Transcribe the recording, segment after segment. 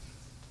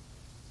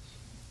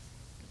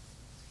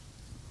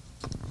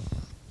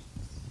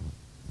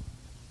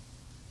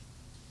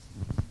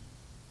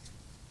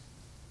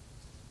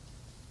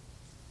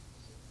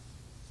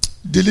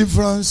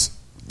Deliverance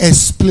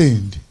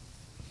Explained.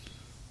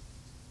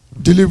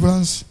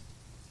 Deliverance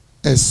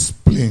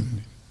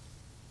Explained.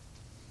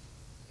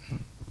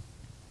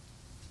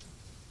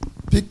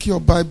 Pick your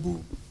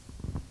Bible.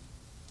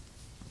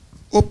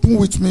 Open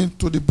with me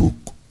to the book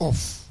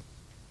of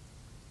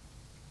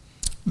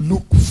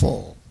Luke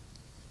 4.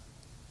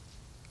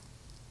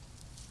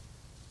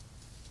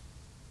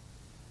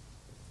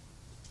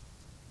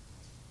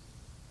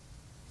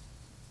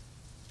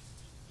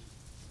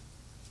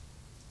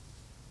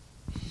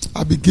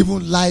 I'll be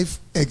giving live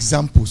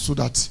examples so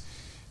that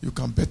you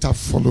can better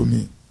follow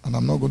me. And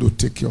I'm not going to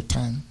take your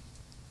time.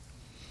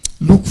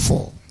 Luke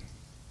 4.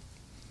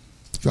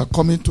 If you are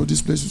coming to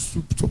this place,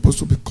 you're supposed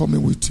to be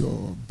coming with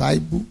your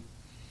Bible.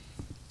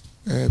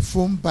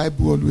 Phone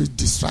Bible always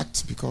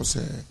distracts because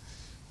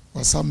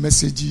WhatsApp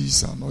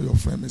messages and all your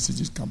friend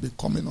messages can be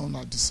coming on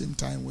at the same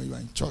time when you are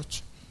in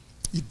church.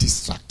 It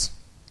distracts.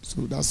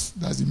 So that's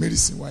the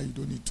medicine why you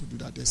don't need to do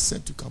that.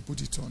 Except you can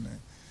put it on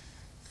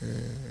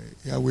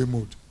airway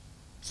mode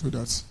so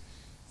that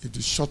it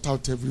will shut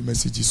out every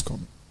message is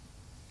coming.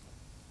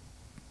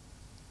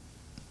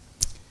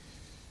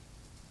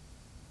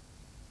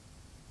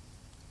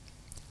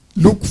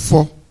 Luke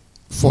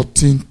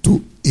 4:14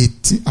 to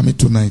 18,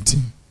 to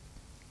 19.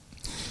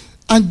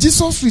 And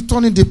Jesus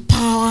returned in the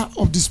power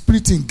of the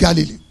Spirit in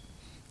Galilee.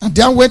 And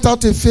there went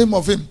out a fame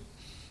of him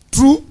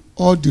through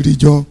all the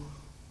region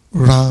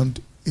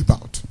round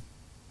about.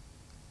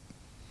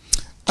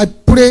 I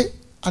pray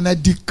and I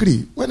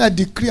decree. When I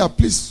decree,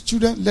 please,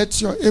 children, let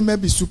your amen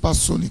be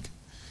supersonic.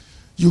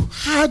 You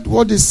heard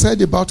what they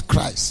said about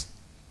Christ.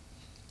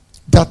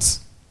 That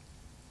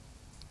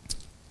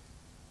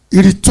he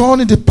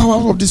returned in the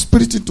power of the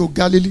Spirit into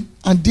Galilee,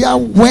 and there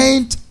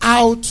went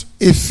out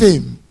a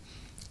fame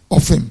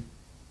of him.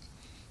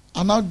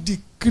 And now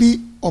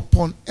decree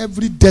upon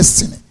every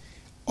destiny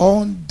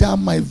under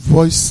my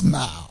voice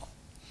now,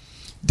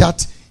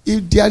 that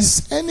if there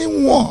is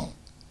anyone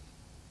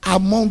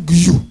among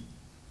you,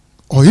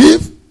 or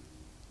if,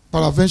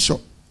 peradventure,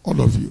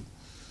 all of you,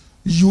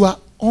 you are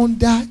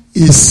under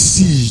a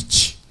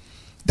siege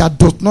that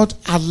does not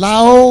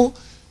allow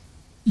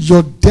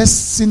your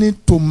destiny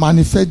to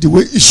manifest the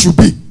way it should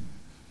be,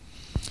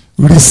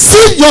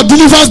 receive your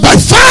deliverance by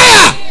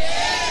fire.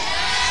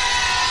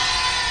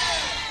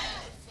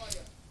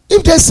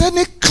 If there's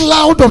any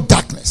cloud of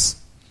darkness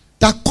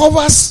that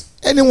covers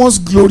anyone's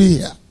glory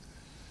here,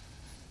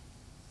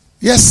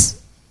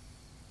 yes,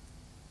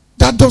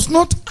 that does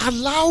not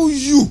allow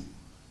you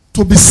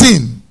to be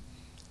seen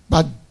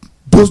by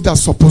those that are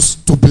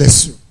supposed to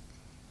bless you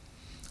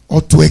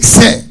or to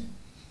excel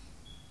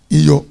in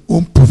your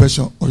own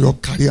profession or your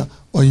career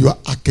or your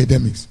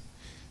academics,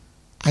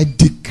 I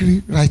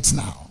decree right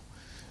now,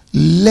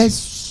 let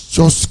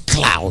just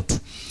cloud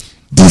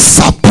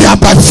disappear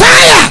by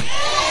fire.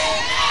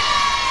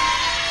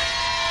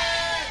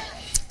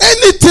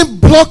 Anything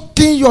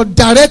blocking your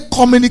direct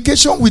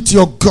communication with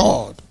your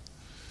God,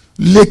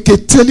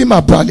 leketeli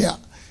mabralia,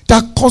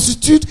 that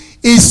constitute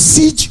a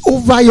siege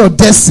over your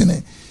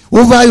destiny,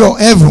 over your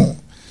heaven,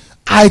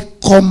 I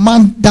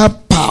command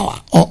that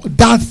power or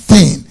that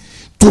thing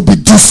to be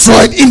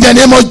destroyed in the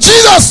name of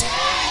Jesus.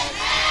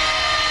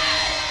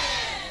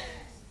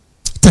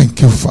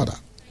 Thank you, Father.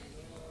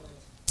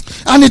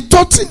 And he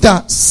taught in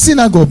the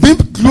synagogue, being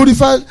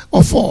glorified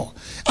of all.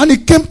 And he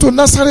came to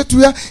Nazareth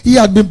where he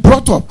had been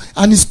brought up.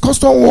 And his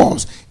custom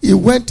was, he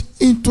went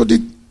into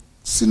the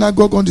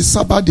synagogue on the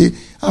Sabbath day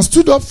and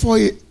stood up for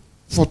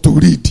to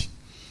read.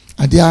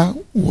 And there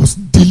was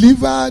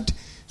delivered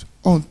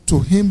unto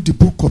him the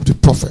book of the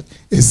prophet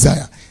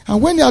Isaiah.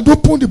 And when he had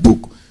opened the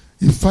book,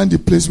 he found the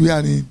place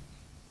wherein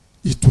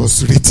it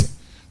was written,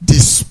 the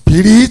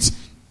Spirit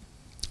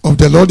of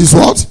the Lord is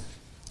what?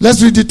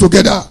 Let's read it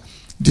together.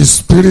 The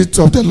Spirit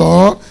of the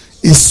Lord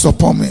is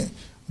upon me,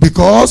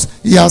 because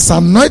he has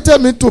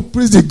anointed me to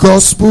preach the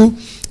gospel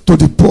to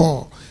the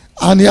poor,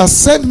 and he has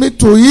sent me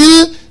to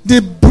heal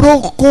the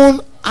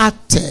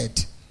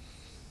broken-hearted,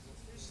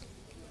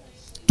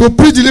 to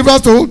preach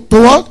deliverance to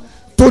what?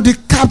 To the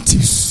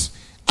captives,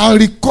 and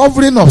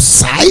recovering of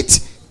sight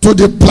to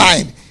the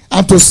blind,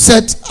 and to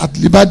set at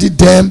liberty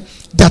them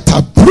that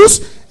are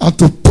bruised, and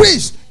to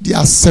preach the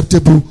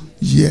acceptable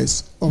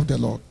years of the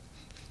Lord.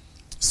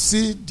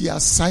 See the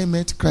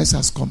assignment Christ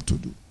has come to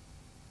do.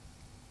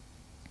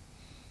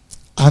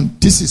 And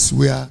this is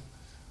where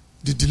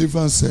the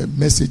deliverance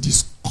message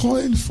is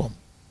coming from.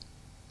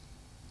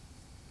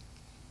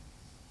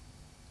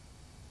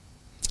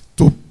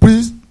 To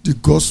preach the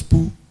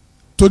gospel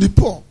to the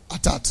poor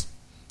at heart.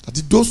 That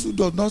those who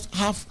do not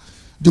have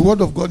the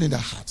word of God in their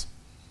heart.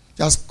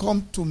 He has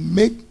come to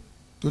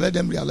let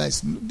them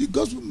realize the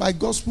gospel, my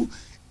gospel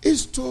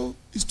is to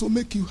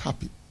make you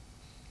happy.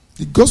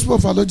 The gospel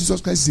of our Lord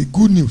Jesus Christ is a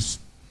good news.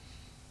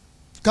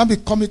 You can't be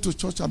coming to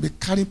church and be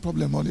carrying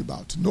problem all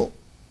about. No.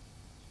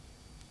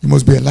 You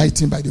must be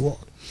enlightened by the word.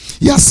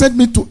 He has sent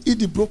me to heal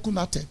the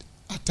broken-hearted.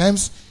 At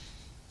times,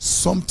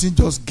 something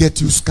just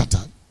gets you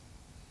scattered.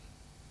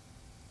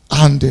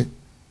 And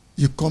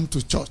you come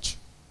to church.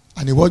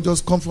 And the word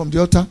just comes from the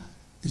altar.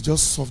 It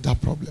just solves that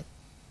problem.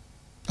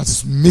 that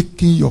is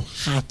making your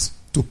heart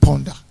to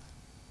ponder,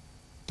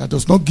 that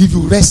does not give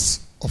you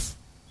rest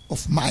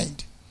of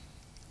mind.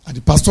 And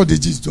the pastor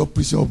Deji is just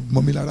preaching, or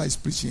Mommy Lara is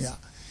preaching here.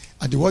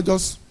 And the word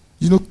just,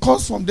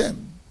 comes from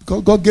them.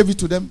 Because God gave it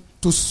to them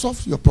to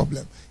solve your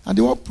problem. And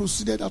the word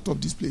proceeded out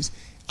of this place.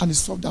 And he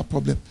solved that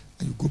problem.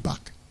 And you go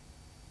back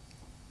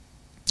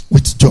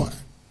with joy.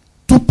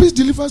 To preach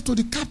deliverance to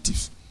the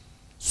captives.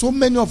 So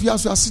many of you,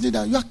 as you are sitting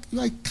there, you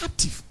are a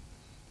captive.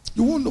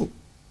 You won't know.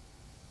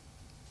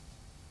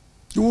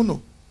 You won't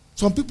know.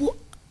 Some people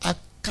are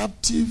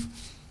captive.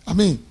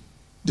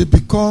 They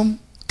become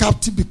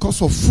captive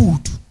because of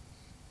food.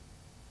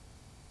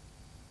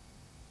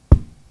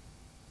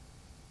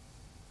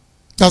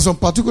 There's some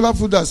particular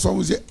food that someone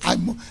will say,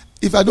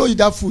 if I don't eat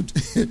that food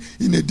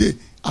in a day,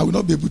 I will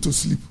not be able to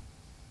sleep.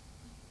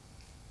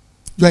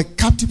 You are a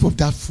captive of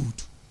that food.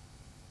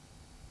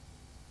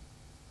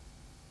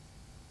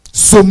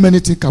 So many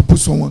things can put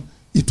someone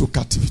into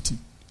captivity.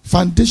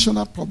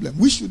 Foundational problem,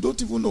 which you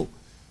don't even know.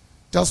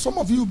 There are some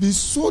of you being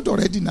sold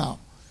already now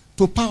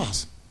to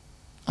powers.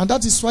 And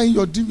that is why in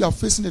your dream you are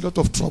facing a lot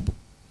of trouble.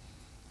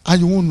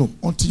 And you won't know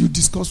until you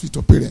discuss with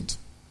your parent.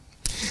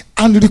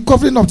 And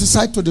recovering of the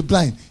sight to the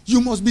blind,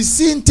 you must be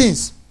seeing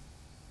things.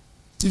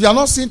 If you are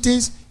not seeing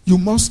things, you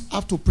must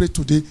have to pray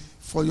today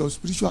for your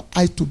spiritual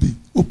eye to be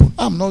open.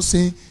 I'm not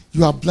saying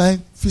you are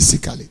blind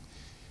physically,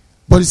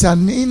 but it's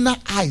an inner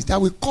eye that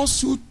will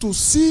cause you to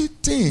see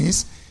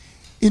things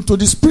into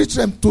the spirit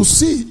realm. To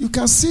see, you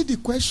can see the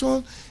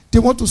question they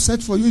want to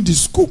set for you in the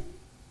school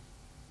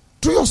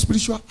through your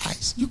spiritual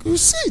eyes. You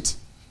see it.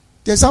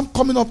 The exam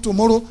coming up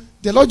tomorrow.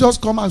 The Lord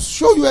just come and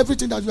show you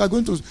everything that you are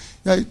going to,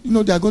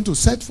 they are going to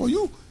set for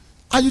you.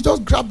 And you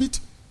just grab it.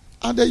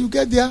 And then you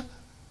get there.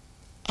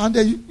 And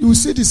then you will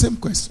see the same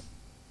question.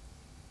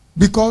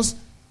 Because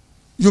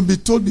you'll be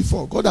told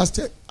before. God has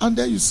said. And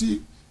then you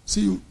see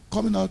you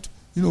coming out,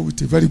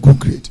 with a very good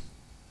grade.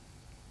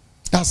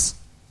 That's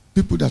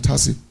people that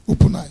has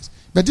open eyes.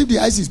 But if the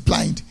eyes is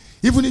blind,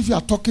 even if you are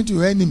talking to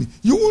your enemy,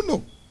 you won't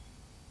know.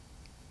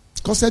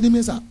 Because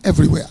enemies are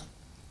everywhere.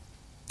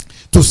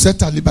 To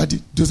set at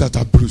liberty those that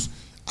are bruised.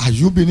 Are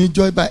you being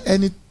enjoyed by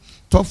any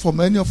talk from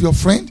any of your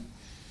friends?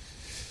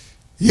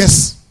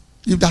 Yes.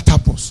 If that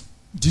happens,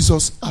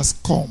 Jesus has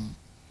come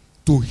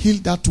to heal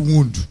that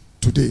wound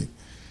today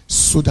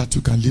so that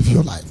you can live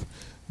your life.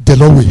 The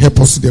Lord will help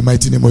us in the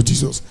mighty name of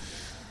Jesus.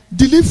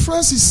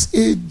 Deliverance is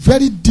a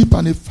very deep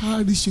and a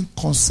far-reaching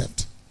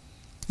concept.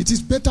 It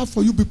is better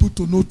for you people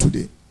to know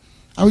today.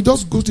 I will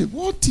just go to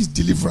what is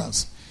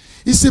deliverance?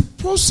 It's a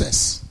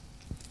process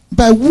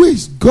by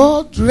which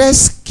God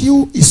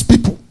rescue his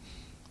people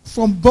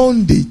from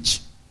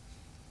bondage.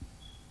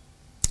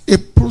 A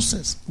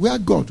process where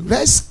God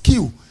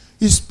rescue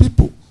his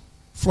people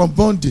from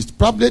bondage.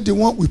 Probably the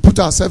one we put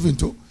ourselves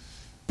into.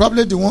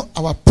 Probably the one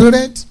our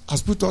parents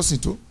has put us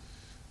into.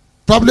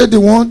 Probably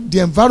the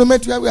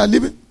environment where we are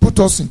living put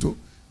us into.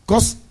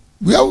 Because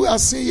where we are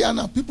seeing here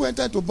now, people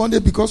enter into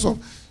bondage because of,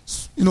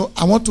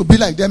 I want to be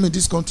like them in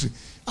this country.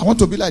 I want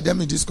to be like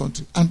them in this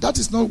country. And that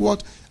is not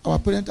what our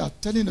parents are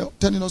telling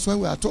us when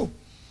we are at home.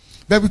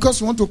 But because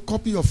you want to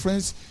copy your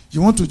friends,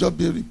 you want to just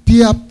be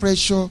peer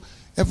pressure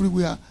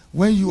everywhere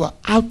when you are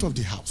out of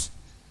the house.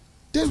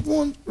 They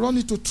won't run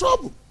into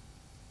trouble.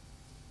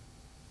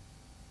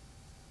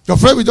 Your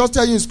friend will just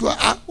tell you in school,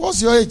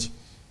 what's your age?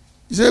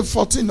 You say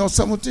 14 or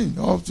 17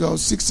 or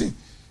 16.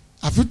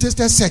 Have you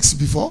tasted sex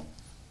before?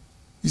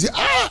 You say,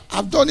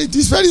 I've done it.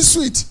 It's very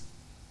sweet.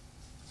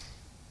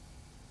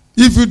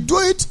 If you do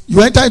it,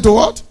 you enter into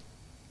what?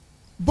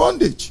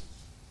 Bondage.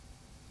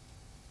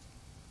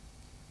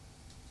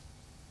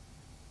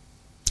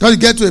 Because you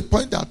get to a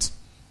point that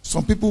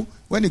some people,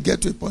 when they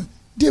get to a point,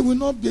 they will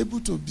not be able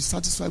to be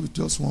satisfied with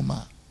just one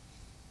man.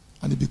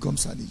 And it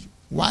becomes an issue.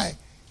 Why?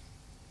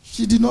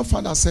 She did not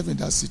find herself in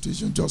that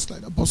situation just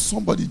like that. But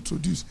somebody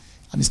introduced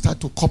and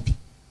started to copy.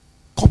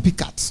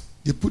 Copycats.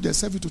 They put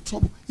themselves into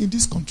trouble in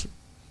this country.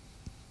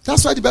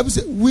 That's why the Bible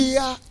says, we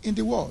are in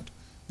the world,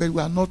 but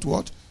we are not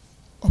what?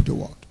 Of the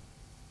world.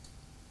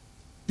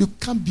 You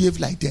can't behave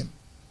like them.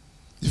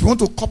 If you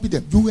want to copy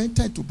them, you will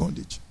enter into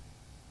bondage.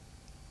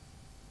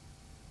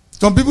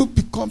 Some people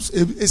becomes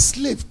a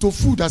slave to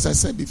food, as I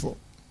said before.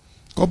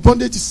 Because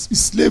bondage is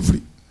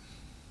slavery.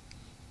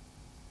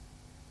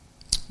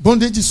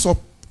 Bondage is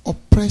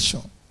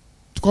oppression.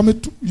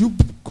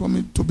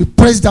 To be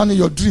pressed down in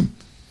your dream.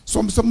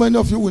 So many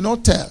of you will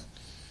not tell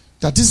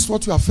that this is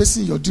what you are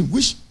facing in your dream.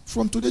 Which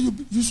from today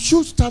you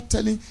should start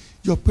telling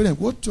your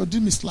parents what your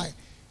dream is like.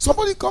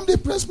 Somebody come, they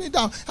press me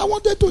down. I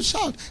wanted to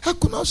shout. I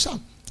could not shout.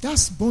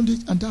 That's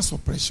bondage and that's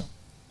oppression.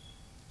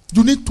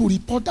 You need to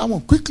report that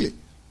one quickly.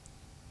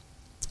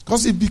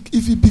 Because if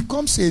it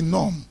becomes a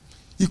norm,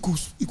 it could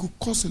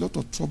cause a lot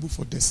of trouble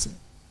for destiny.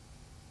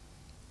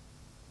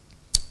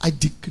 I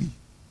decree.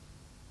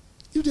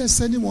 If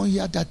there's anyone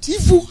here that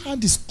evil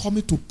hand is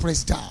coming to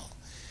press down,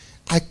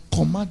 I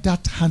command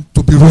that hand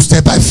to be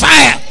roasted by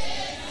fire.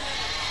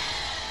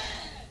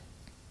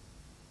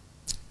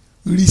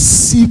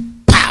 Receive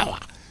power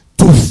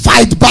to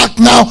fight back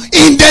now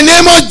in the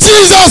name of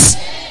Jesus.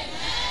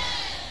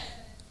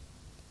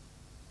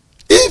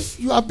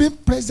 you are being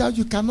pressed out,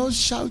 you cannot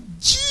shout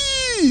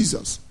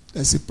Jesus,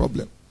 there's a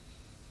problem.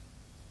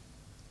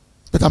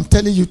 But I'm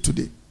telling you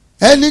today,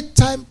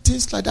 anytime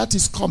things like that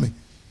is coming,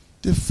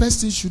 the first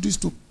thing you should do is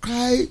to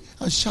cry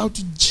and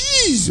shout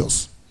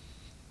Jesus.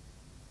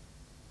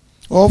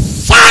 Or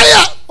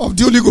fire of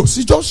the Holy Ghost.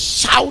 You just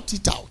shout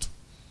it out.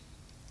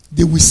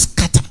 They will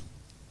scatter.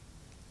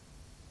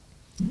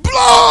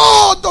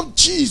 Blood of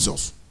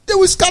Jesus. They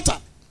will scatter.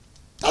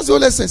 That's the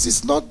whole essence.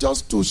 It's not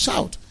just to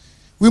shout.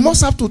 We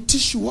must have to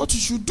teach you what you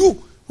should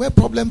do when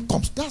problem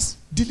comes. That's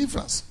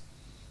deliverance.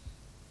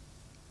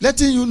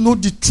 Letting you know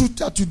the truth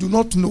that you do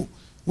not know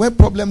when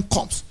problem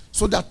comes,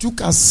 so that you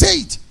can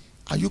say it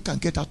and you can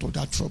get out of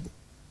that trouble.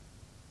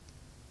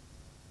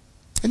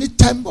 Any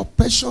time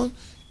oppression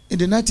in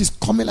the night is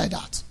coming like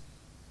that,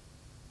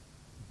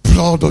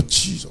 blood of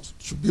Jesus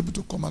should be able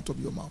to come out of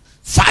your mouth.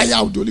 Fire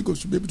of the Holy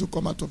Ghost should be able to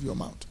come out of your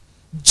mouth.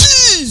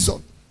 Jesus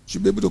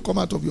should be able to come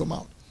out of your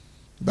mouth.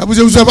 The Bible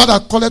says, whoever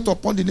that calleth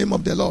upon the name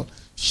of the Lord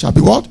shall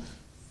be what?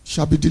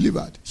 Shall be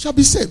delivered. Shall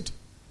be saved.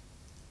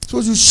 So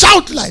you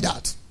shout like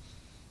that.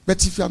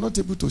 But if you are not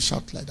able to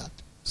shout like that,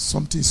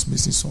 something is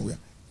missing somewhere.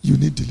 You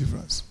need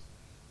deliverance.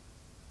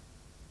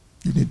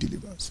 You need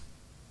deliverance.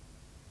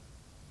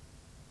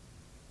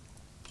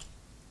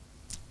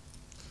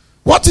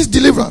 What is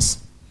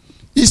deliverance?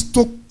 Is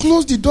to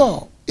close the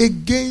door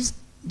against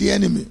the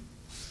enemy.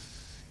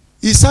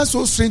 It sounds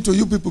so strange to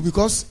you people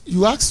because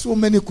you ask so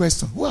many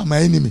questions. Who are my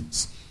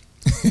enemies?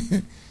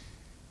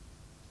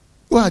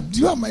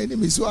 You are my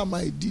enemies. Who am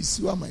I this?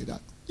 Who am I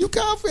that? You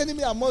can have an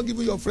enemy among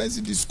even your friends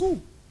in the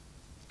school.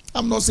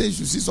 I'm not saying you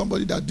should see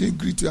somebody that didn't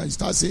greet you and you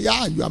start saying,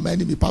 yeah, you are my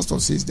enemy. Pastor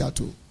says that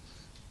too.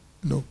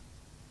 No.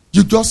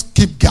 You just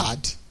keep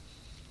guard.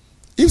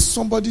 If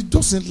somebody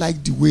doesn't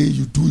like the way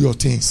you do your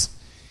things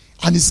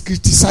and is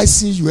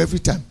criticizing you every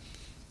time,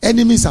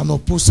 enemy is an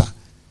opposer.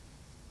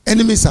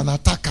 Enemy is an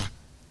attacker.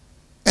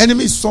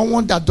 Enemy is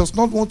someone that does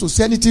not want to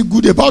say anything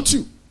good about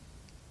you.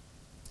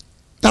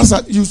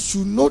 You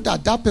should know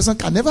that that person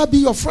can never be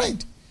your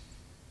friend.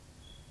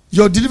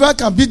 Your deliverance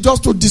can be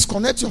just to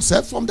disconnect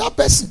yourself from that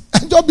person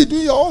and just be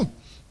doing your own.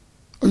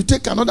 Or you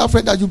take another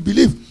friend that you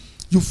believe,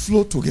 you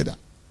flow together.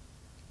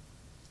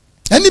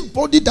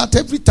 Anybody that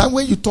every time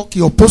when you talk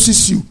he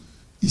opposes you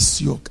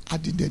is your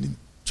added enemy.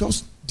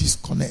 Just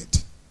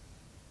disconnect.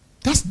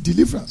 That's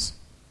deliverance.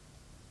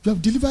 You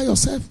have delivered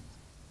yourself.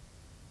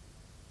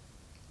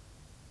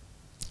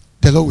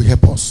 The Lord will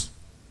help us.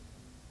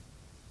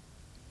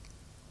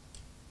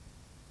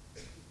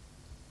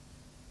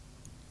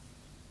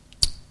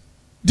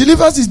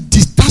 Deliverance is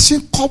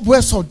detaching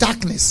cobwebs of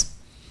darkness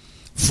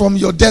from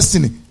your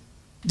destiny.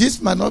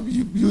 This might not be,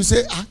 you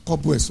say,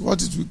 cobwebs.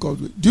 What is we call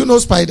it? Do you know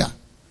spider?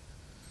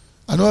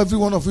 I know every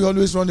one of you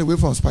always run away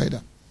from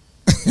spider.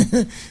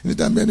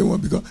 Anytime anyone,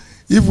 because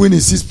if when he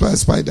sees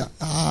spider,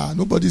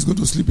 nobody is going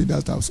to sleep in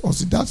that house.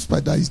 Until that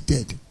spider is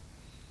dead.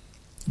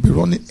 Be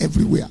running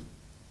everywhere.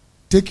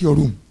 Take your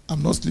room.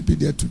 I'm not sleeping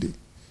there today.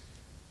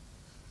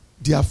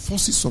 They are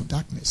forces of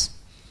darkness.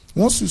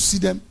 Once you see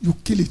them, you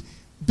kill it.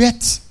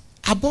 But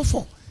above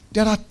all,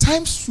 there are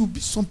times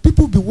some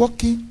people be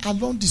walking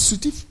along the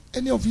street. If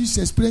any of you is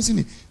experiencing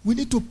it, we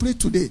need to pray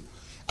today.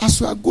 As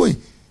we are going,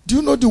 do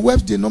you know the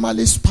webs they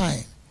normally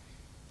spine?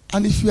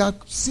 And if you are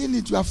seeing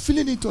it, you are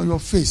feeling it on your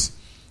face,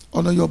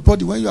 or on your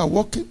body when you are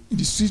walking in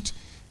the street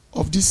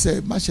of this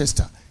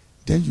Manchester,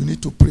 then you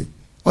need to pray.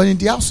 Or in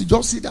the house, you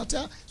just see that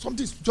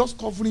something is just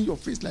covering your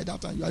face like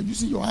that, and you are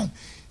using your hand,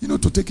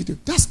 to take it away.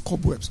 That's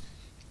cobwebs.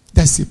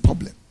 That's a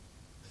problem.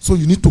 So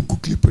you need to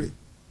quickly pray.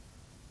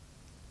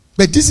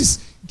 But this is,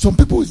 some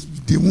people,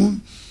 they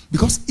won't,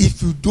 because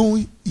if you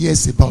don't hear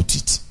about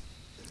it,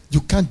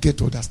 you can't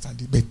get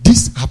understanding. But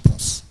this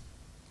happens.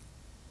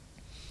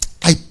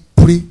 I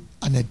pray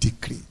and I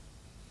decree.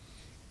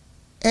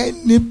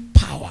 Any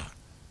power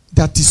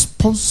that is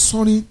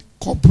sponsoring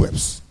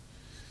cobwebs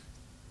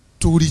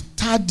to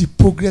retard the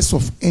progress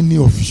of any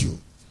of you,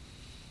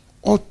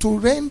 or to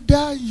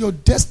render your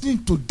destiny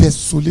to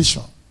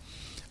desolation,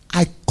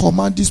 I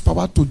command this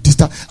power to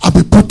disturb and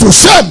be put to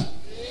shame.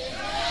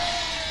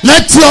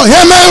 Let your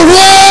amen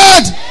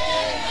word.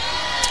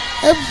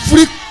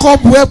 Every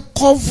cobweb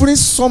covering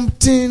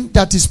something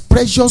that is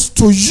precious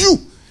to you,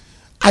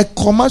 I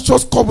command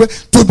those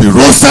cobwebs to be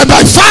roasted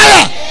by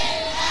fire.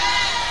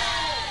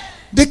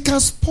 They can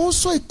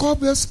sponsor a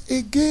cobwebs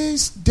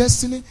against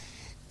destiny,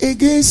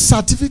 against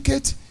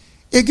certificate,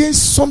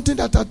 against something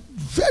that are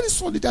very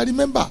solid. I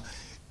remember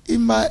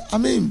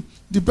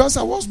the branch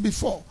I was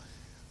before,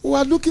 we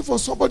were looking for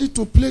somebody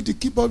to play the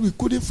keyboard we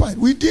couldn't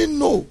find. We didn't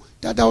know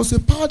that there was a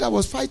power that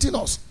was fighting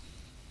us,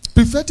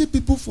 preventing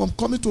people from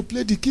coming to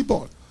play the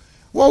keyboard.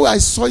 What I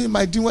saw in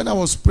my dream when I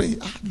was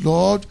praying,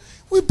 Lord,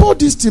 we bought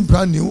this thing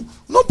brand new.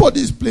 Nobody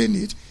is playing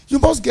it. You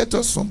must get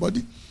us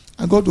somebody.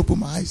 And God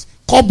opened my eyes.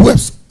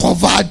 Cobwebs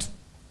covered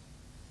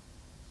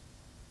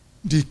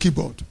the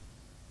keyboard.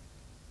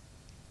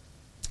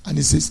 And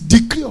he says,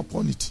 decree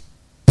upon it.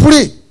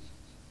 Pray.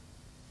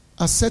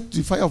 And set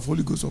the fire of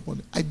Holy Ghost upon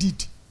it. I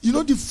did.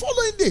 The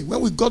following day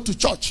when we got to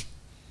church,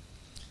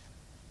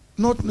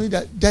 not knowing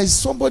that there is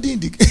somebody in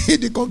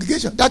the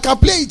congregation that can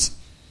play it.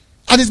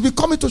 And it's been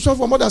coming to church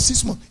for more than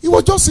 6 months. He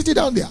was just sitting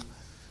down there.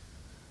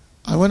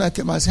 And when I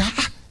came, I said,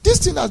 this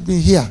thing has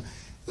been here.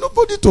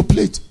 Nobody to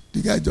play it.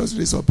 The guy just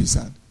raised up his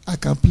hand. I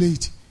can play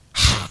it.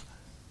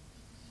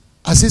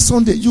 I said,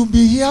 Sunday, you've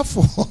been here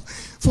for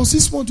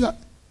 6 months.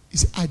 He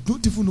said, I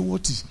don't even know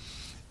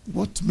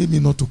what made me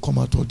not to come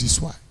out all this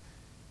while.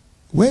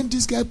 When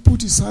this guy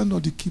put his hand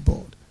on the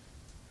keyboard,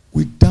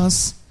 we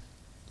danced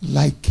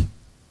like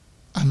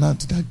an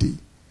ant that day.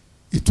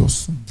 It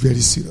was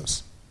very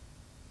serious.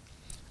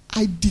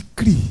 I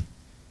decree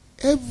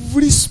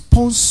every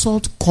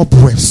sponsored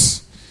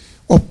cobwebs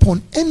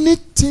upon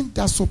anything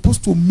that's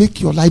supposed to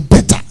make your life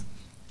better,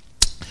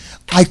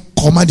 I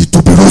command it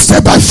to be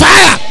roasted by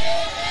fire.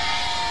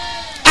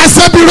 I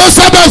said be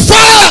roasted by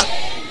fire.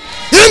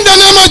 In the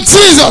name of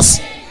Jesus.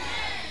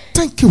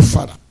 Thank you,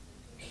 Father.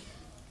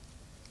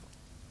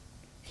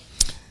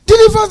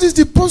 Deliverance is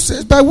the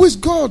process by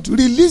which God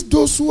releases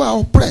those who are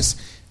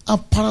oppressed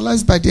and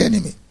paralyzed by the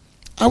enemy.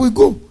 I will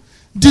go.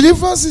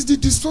 Deliverance is the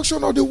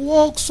destruction of the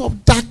works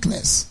of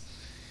darkness.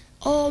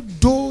 All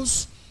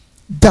those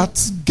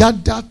that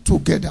gather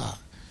together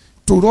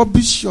to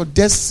rubbish your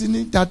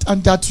destiny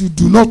that you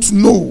do not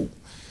know.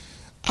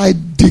 I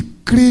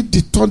decree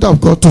the thunder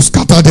of God to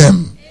scatter them.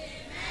 Amen.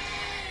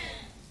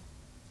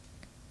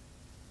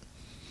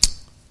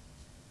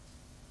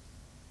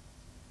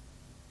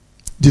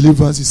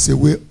 Deliverance is a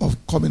way of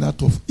coming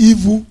out of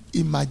evil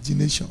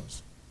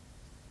imaginations.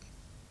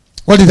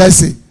 What did I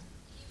say?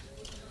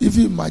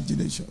 Evil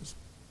imaginations.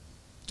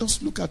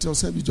 Just look at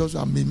yourself. You just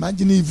am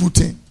imagining evil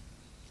thing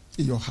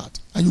in your heart,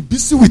 and you're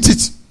busy with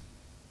it.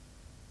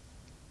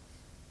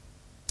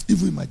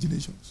 Evil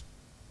imaginations.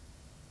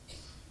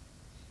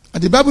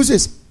 And the Bible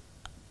says,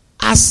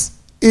 as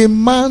a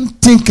man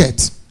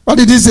thinketh. What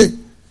did he say?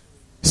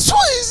 So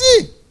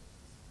easy.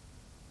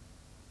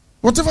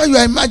 Whatever you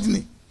are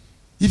imagining,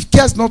 if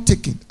care is not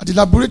taken at the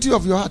laboratory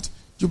of your heart,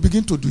 you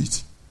begin to do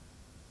it.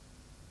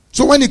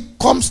 So when it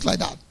comes like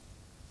that,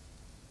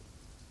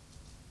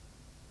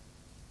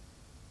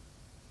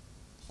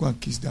 go and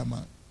kiss that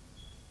man.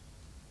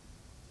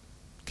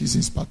 Kissing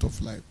is part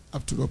of life.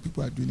 After all,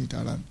 people are doing it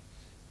around.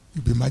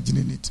 You'll be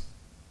imagining it.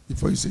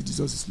 Before you say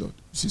Jesus is Lord,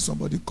 you see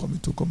somebody coming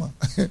to come out.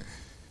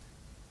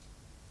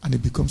 And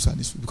it becomes an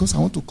issue. Because I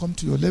want to come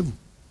to your level.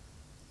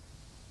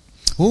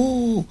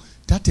 Oh,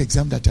 that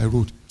exam that I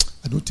wrote,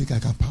 I don't think I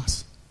can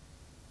pass.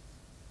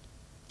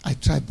 I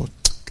tried, but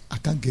I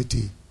can't get a.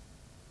 You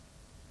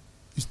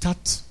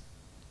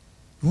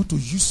want to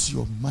use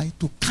your mind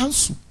to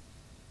cancel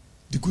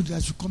the good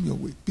that should come your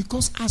way.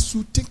 Because as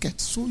you think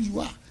it, so you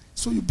are.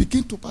 So you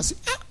begin to pass it.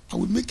 I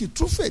will make it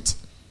through faith.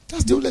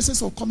 That's the whole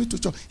essence of coming to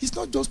church. It's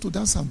not just to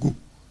dance and go.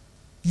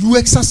 You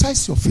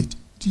exercise your faith.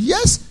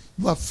 Yes,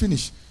 you are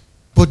finished.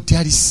 But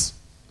there is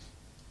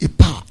a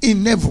power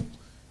in heaven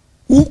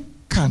who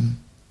can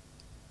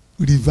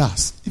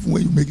reverse, even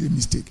when you make a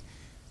mistake,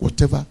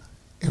 whatever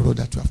error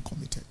that you have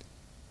committed.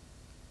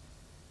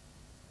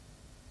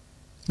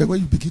 But when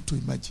you begin to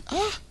imagine,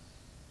 I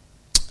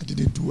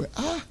didn't do it.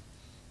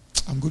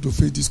 I'm going to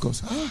face this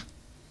course.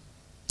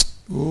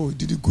 Oh, it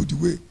didn't go the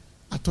way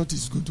I thought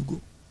it's going to go.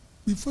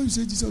 Before you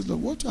say Jesus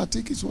Lord, what you are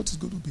taking is what it's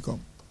going to become.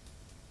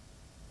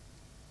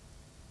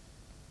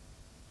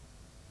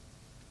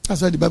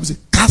 That's why the Bible says,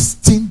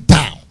 casting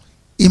down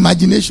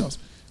imaginations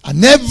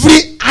and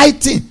every high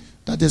thing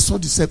that they saw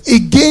themselves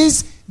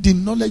against the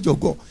knowledge of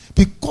God.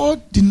 Because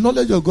the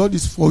knowledge of God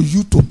is for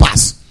you to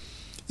pass.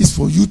 It's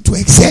for you to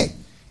excel.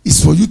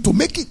 It's for you to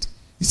make it.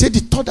 He said the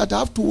thought that I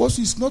have towards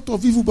you is not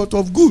of evil but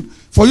of good.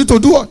 For you to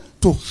do what?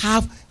 To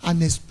have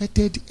an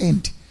expected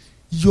end.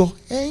 Your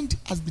end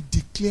has been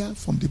declared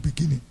from the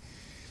beginning.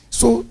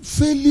 So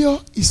failure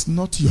is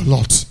not your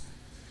lot.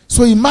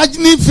 So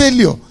imagining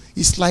failure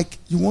is like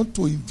you want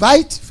to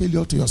invite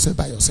failure to yourself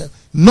by yourself.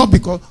 Not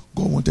because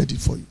God wanted it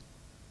for you.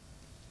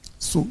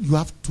 So you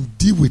have to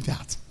deal with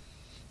that.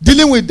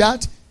 Dealing with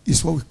that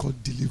is what we call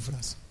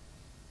deliverance.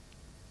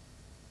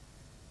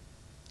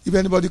 If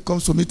anybody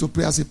comes to me to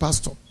pray as a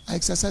pastor, I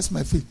exercise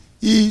my faith.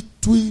 It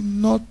will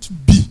not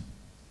be.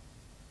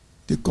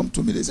 They come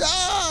to me, they say,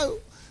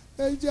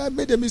 I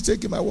made a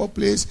mistake in my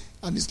workplace,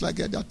 and it's like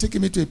they're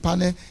taking me to a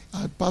panel,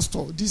 and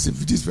pastor, this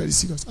is very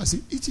serious. I say,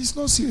 it is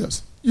not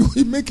serious. You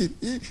will make it.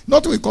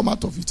 Nothing will come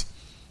out of it.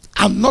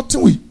 And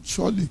nothing will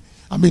surely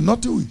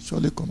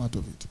come out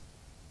of it.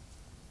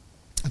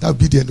 And that will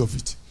be the end of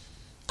it.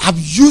 I've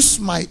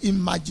used my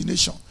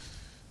imagination,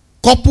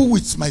 coupled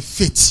with my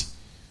faith,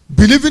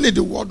 believing in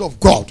the word of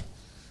God,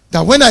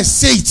 that when I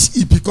say it,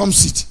 it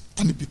becomes it,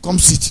 and it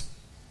becomes it.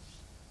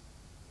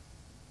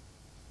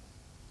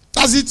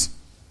 That's it.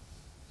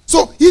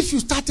 So if you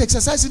start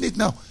exercising it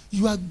now,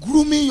 you are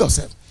grooming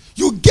yourself.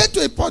 You get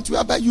to a point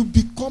whereby you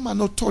become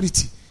an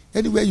authority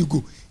anywhere you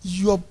go.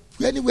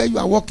 Anywhere you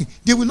are walking,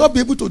 they will not be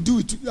able to do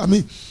it.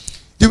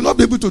 They will not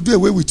be able to do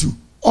away with you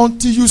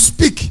until you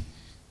speak.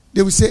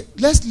 They will say,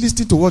 let's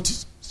listen to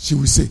what she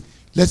will say.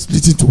 Let's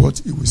listen to what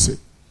he will say.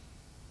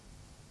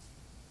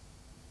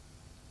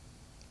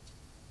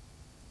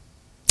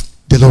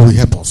 The Lord will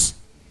help us.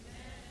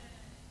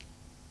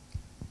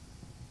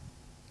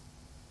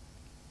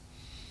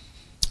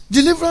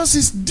 Deliverance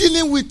is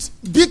dealing with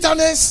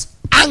bitterness,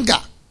 anger,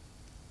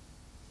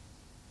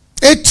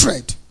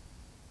 hatred.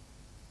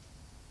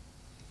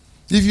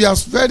 If you are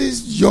very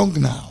young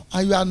now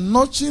and you are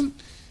notching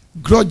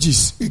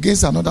grudges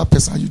against another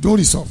person and you don't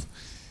resolve,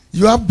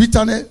 you have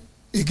bitterness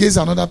against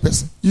another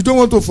person, you don't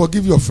want to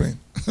forgive your friend,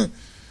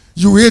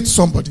 you hate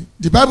somebody.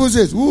 The Bible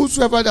says,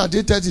 whosoever that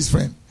hated his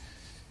friend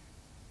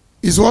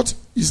is what?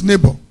 His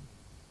neighbor.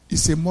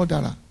 Is a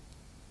murderer.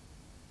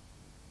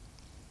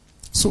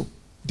 So,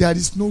 there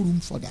is no room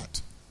for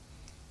that.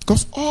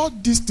 Because all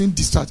these things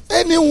distract.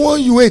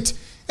 Anyone you hate,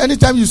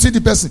 anytime you see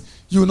the person,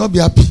 you will not be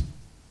happy.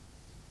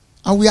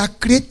 And we are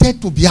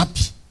created to be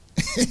happy.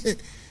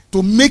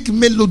 To make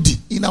melody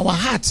in our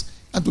heart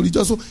and to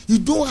rejoice. So you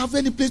don't have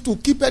any place to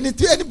keep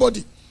anything,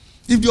 anybody.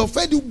 If you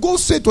offend, you go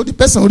straight to the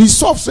person,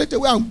 resolve straight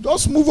away and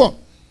just move on.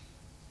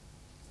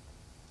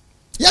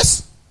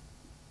 Yes.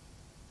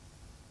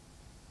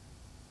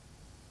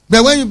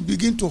 But when you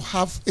begin to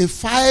have a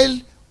file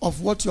of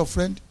what your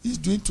friend is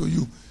doing to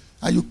you,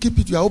 and you keep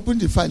it, you are opening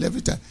the file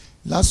every time.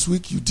 Last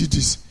week you did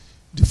this.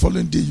 The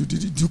following day you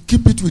did it. You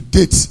keep it with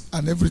dates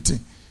and everything.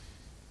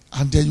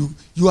 And then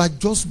you are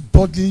just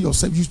bottling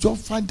yourself. You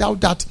just find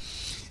out that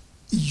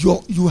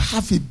you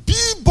have a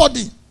big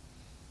body.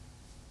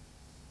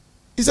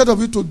 Instead of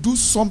you to do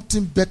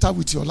something better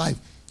with your life,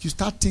 you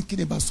start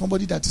thinking about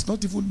somebody that is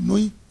not even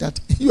knowing that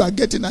you are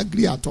getting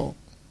angry at all.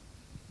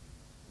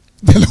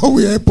 The Lord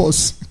will help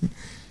us.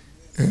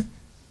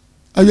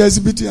 Are you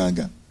exhibiting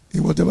anger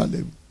in whatever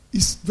level?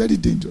 It's very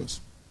dangerous.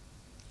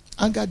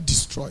 Anger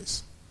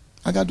destroys.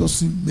 Anger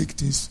doesn't make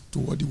things to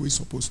what the way it's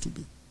supposed to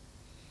be.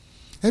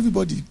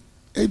 Everybody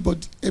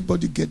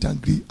get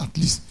angry at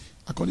least,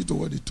 according to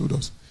what they told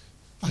us,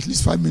 at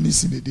least 5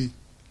 minutes in a day.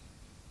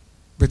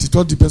 But it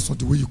all depends on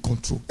the way you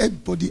control.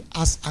 Everybody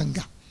has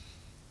anger.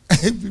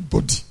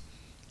 Everybody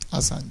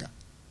has anger.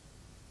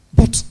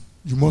 But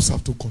you must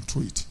have to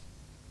control it.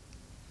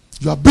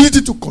 Your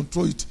ability to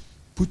control it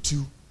put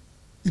you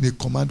in a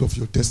command of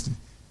your destiny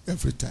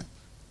every time.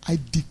 I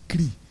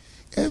decree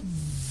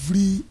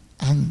every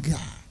anger,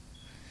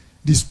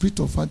 the spirit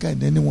of anger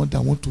in anyone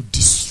that want to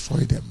destroy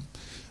them,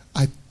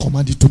 I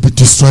command it to be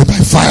destroyed by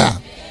fire.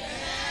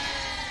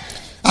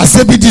 I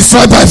say be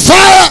destroyed by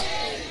fire.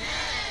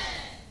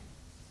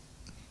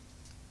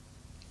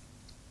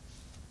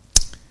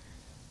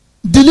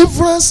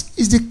 Deliverance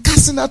is the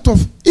casting out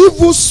of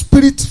evil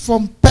spirit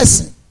from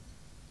person.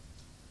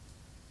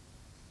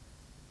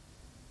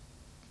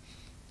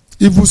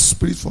 Evil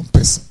spirit from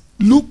person.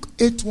 Luke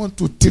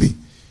 8:1-3.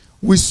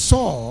 We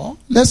saw,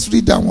 let's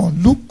read that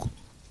one. Luke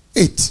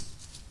 8.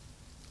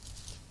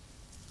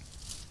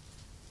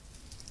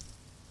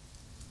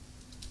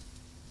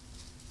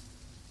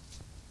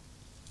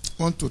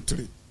 One to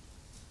 3.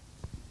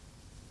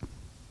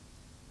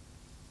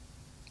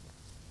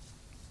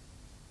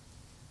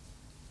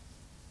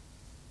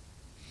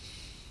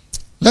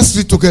 Let's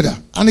read together.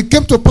 And it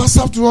came to pass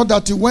afterward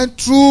that he went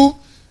through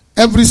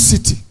every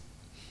city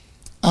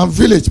and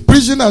village,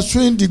 preaching and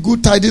showing the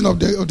good tidings of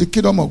the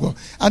kingdom of God.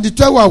 And the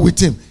 12 were with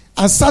him.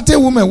 And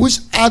certain women which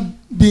had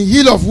been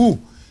healed of who?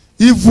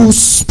 Evil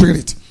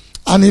spirit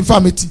and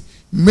infirmity.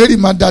 Mary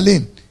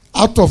Magdalene,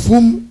 out of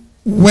whom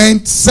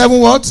went 7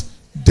 what?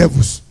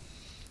 Devils.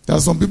 There are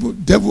some people,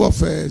 devil of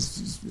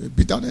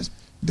bitterness,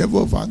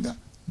 devil of anger,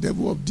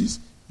 devil of this,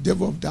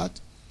 devil of that,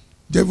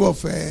 devil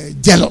of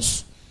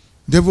jealous,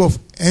 devil of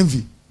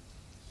envy.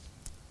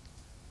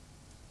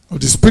 Or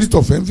the spirit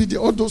of envy,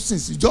 all those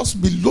things, it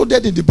just be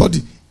loaded in the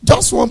body.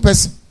 Just one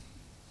person.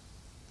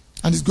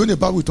 And it's going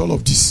about with all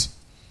of this.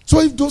 So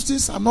if those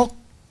things are not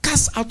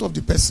cast out of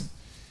the person,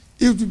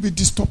 it will be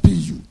disturbing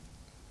you.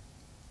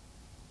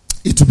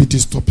 It will be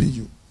disturbing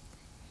you.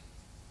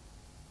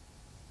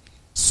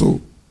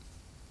 So,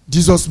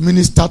 Jesus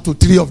ministered to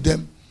 3 of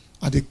them,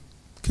 and they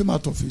came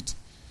out of it.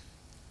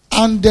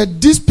 And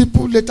these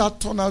people later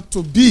turned out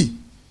to be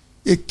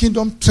a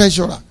kingdom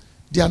treasurer.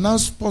 They are now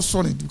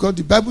sponsoring, because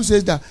the Bible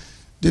says that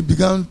they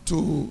began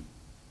to,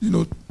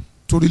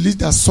 to release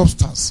their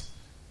substance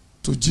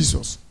to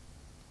Jesus.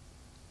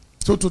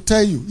 So to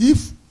tell you,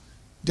 if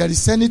there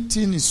is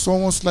anything in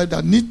someone's life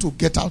that needs to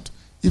get out,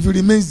 if it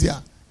remains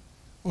there,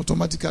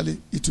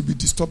 automatically it will be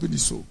disturbing the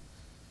soul.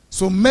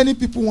 So many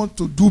people want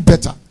to do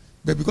better,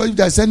 but because if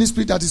there is any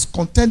spirit that is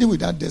contending with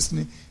that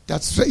destiny,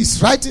 that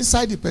is right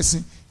inside the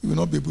person, he will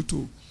not be able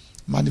to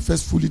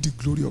manifest fully the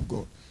glory of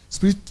God.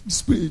 Spirit,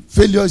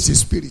 failure is a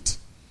spirit.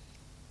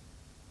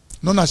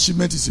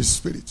 Non-achievement is a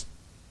spirit.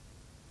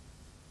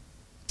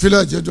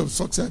 Failure at the edge of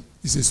success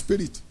is a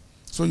spirit.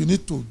 So you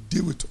need to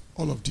deal with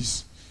all of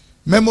this.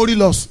 Memory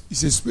loss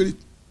is a spirit.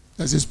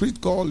 There's a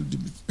spirit called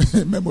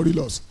memory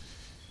loss.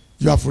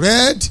 You have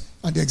read,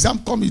 and the exam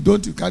comes,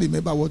 you can't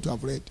remember what you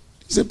have read.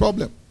 It's a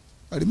problem.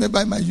 I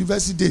remember in my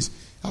university days,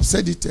 I've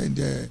said it in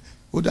the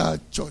older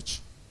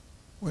church.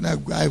 When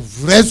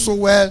I've read so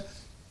well,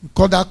 we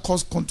call that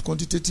course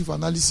quantitative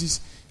analysis.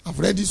 I've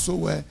read it so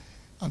well,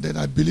 and then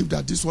I believe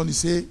that this one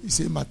is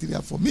a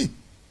material for me.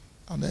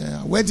 And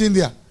I went in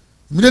there.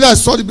 Immediately I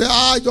saw the bed.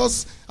 I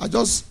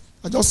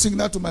just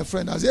signaled to my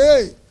friend. I said,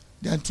 hey,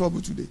 they're in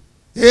trouble today.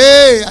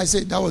 Hey, I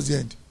said, that was the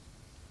end.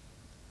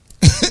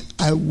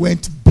 I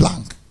went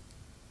blank.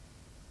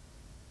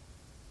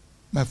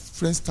 My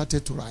friend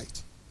started to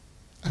write.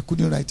 I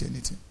couldn't write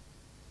anything.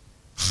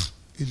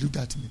 He looked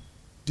at me.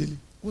 Daily,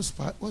 what's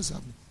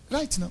happening?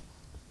 Right now.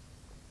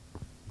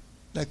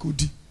 Like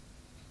Udi.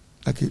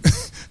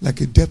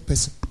 Like a dead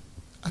person.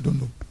 I don't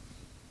know.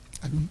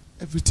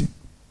 Everything.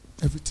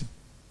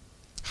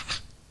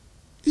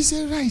 He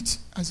said, right.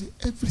 I said,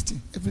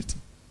 everything.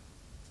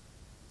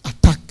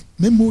 Attack.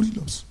 Memory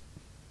loss.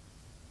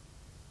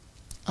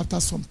 After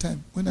some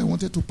time, when I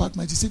wanted to pack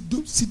my, he said,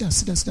 don't sit down.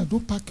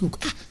 Don't pack your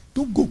car.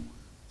 Don't go.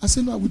 I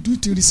said, no, I will do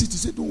it in receipt. He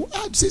said, don't.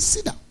 I said,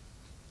 sit down.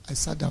 I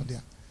sat down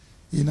there.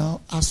 He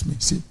now asked me,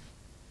 say,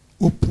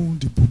 open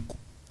the book.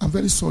 I'm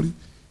very sorry.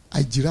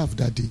 I giraffe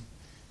that day.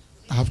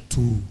 I have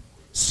to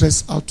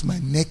stress out my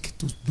neck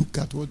to look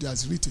at what he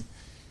has written.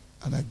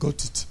 And I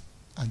got it.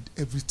 And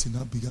everything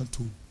now began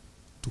to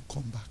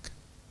come back.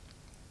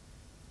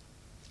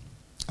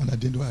 And I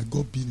didn't know I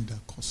got being in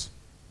that course.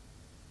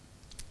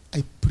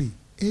 I pray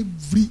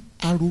every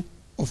arrow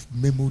of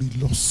memory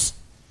loss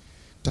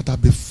that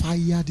have been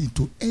fired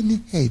into any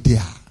head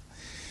there,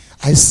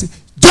 I say,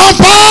 jump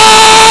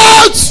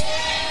out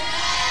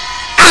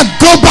and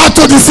go back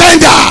to the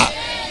sender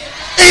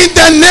in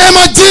the name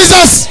of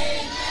Jesus.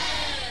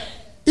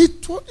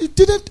 It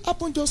didn't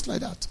happen just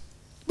like that.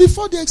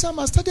 Before the exam,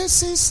 I started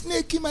seeing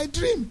snake in my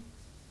dream.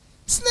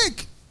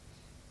 Snake.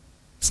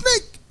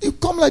 You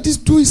come like this,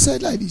 do his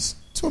head like this.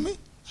 To me,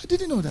 I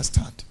didn't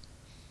understand.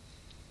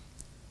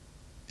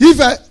 If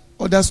I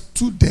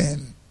understood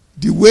then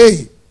the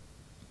way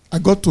I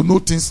got to know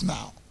things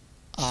now,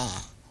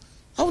 I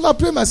would have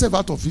prayed myself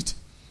out of it.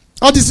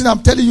 All this thing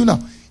I'm telling you now,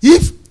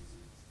 if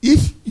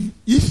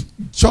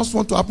just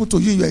want to happen to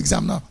you in your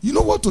exam now, you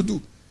know what to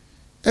do.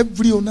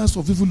 Every ounce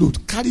of evil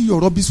load, carry your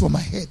rubbish from my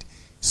head.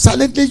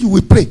 Silently you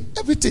will pray.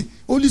 Everything.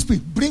 Holy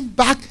Spirit, bring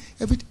back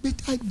everything. But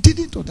I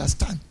didn't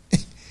understand.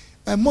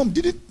 My mom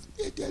they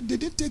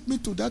didn't take me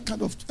to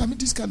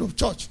this kind of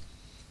church.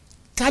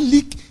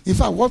 Catholic, in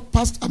fact, what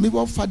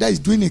father is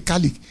doing in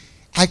Catholic,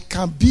 I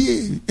can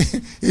be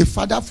a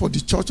father for the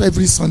church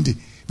every Sunday.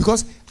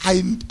 Because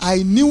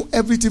I knew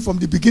everything from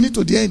the beginning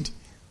to the end.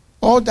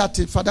 All that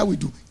a father will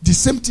do. The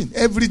same thing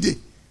every day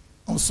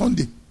on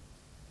Sunday.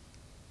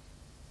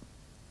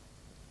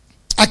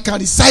 I can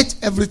recite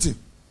everything.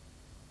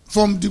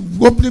 From the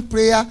opening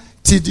prayer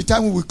till the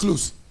time we will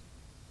close.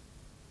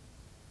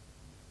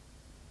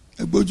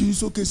 That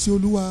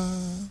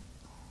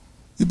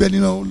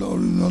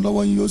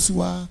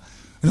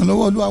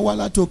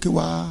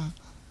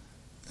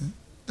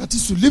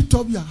is to lift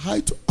up your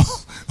height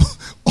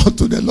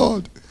unto the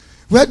Lord.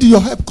 Where do your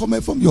help come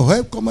from? Your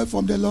help cometh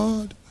from the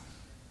Lord.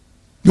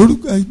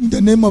 In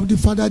the name of the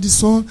Father, the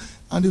Son,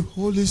 and the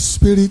Holy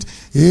Spirit.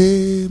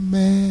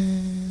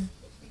 Amen.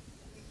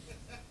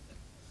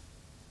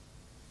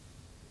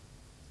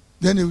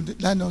 Then they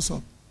would line us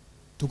up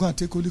to go and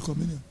take Holy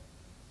Communion.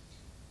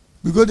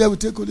 We go there, we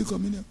take Holy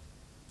Communion.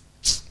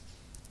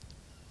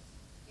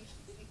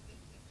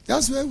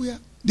 That's where we are.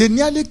 They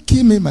nearly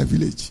killed me in my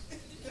village.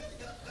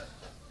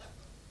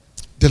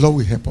 The Lord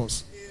will help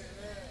us.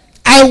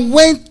 I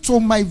went to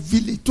my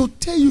village to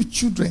tell you,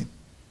 children,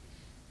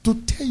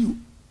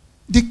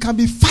 they can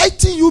be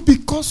fighting you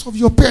because of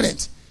your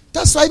parents.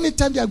 That's why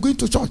anytime they are going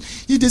to church,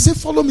 if they say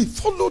follow me,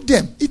 follow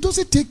them. It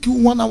doesn't take you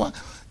 1 hour.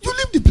 You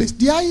leave the place.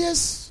 The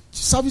highest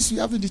service we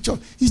have in the church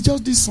is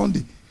just this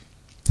Sunday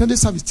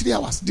service, 3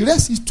 hours. The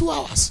rest is 2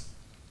 hours.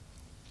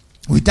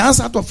 We dance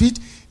out of it,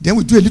 then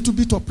we do a little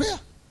bit of prayer.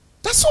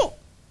 That's all.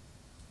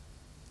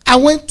 I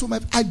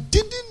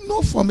didn't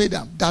know from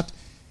Adam that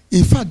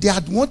in fact they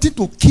had wanted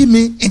to kill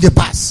me in the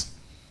past.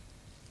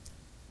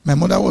 My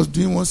mother was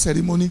doing one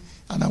ceremony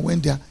and I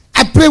went there.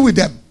 I prayed with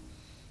them.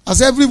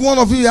 As every one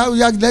of you,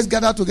 let's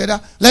gather together,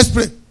 let's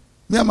pray.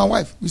 Me and my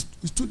wife, we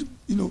stood,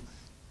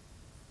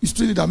 we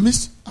stood in the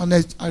midst and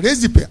I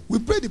raised the prayer. We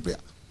prayed the prayer.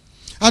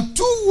 And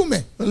 2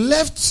 women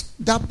left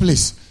that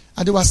place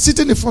and they were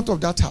sitting in front of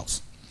that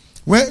house.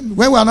 When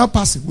we were now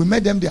passing, we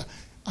met them there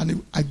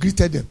and I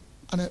greeted them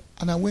and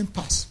I went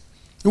past.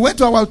 We went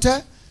to our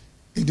hotel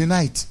in the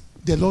night.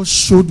 The Lord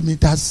showed me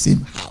that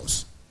same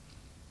house.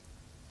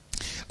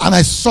 And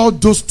I saw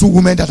those 2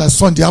 women that I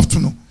saw in the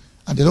afternoon.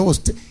 And the Lord was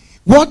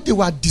what they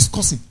were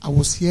discussing, I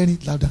was hearing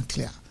it loud and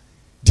clear.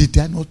 Did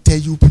I not tell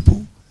you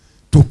people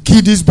to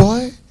kill this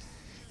boy?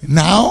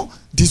 Now,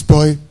 this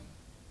boy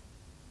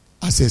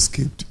has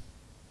escaped.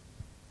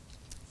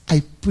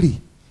 I pray,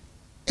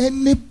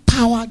 any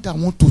power that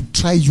want to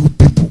try you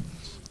people,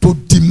 to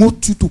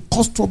demote you, to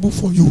cause trouble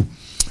for you,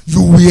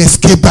 you will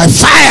escape by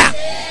fire.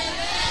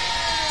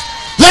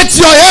 Let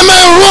your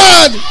amen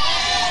word.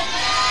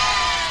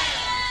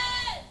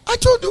 I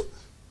told you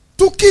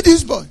to kill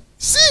this boy.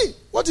 See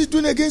what he's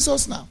doing against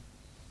us now.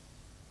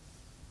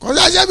 Because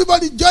as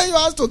everybody join your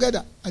hands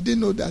together. I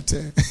didn't know that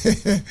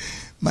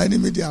my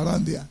enemy they are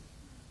around there.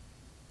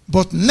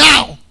 But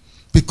now,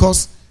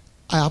 because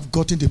I have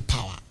gotten the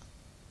power.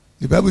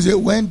 The Bible says,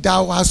 when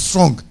thou art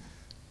strong,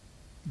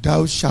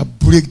 thou shalt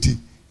break the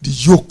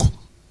yoke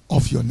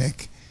of your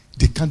neck.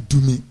 They can't do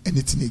me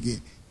anything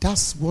again.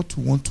 That's what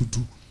we want to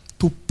do.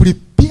 To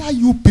prepare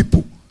you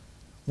people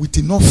with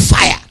enough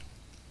fire.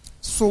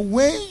 So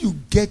when you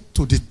get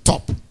to the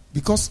top,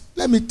 because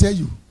let me tell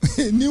you,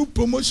 new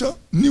promotion,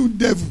 new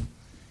devil.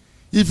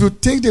 If you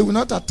think they will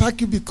not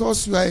attack you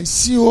because you are a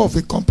CEO of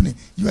a company,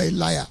 you are a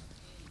liar.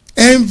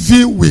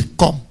 Envy will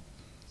come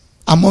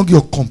among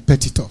your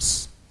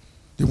competitors.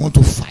 They want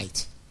to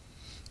fight.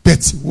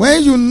 But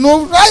when you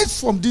know right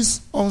from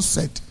this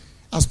onset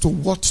as to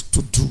what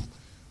to do,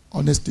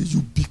 honestly,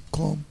 you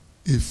become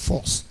a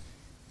force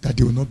that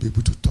they will not be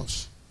able to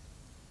touch.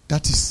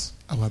 That is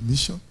our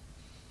mission.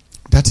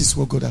 That is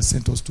what God has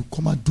sent us to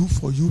come and do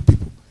for you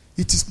people.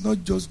 It is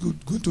not just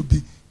going to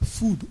be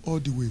food all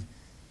the way.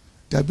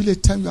 There will be a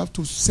time you have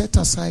to set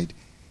aside,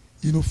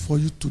 for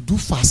you to do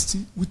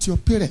fasting with your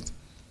parents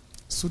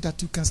so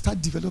that you can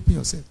start developing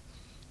yourself.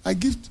 I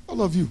give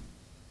all of you,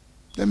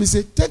 let me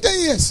say, 10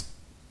 years.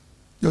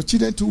 Your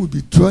children too will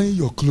be drawing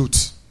your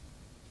clothes.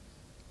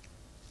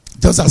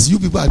 Just as you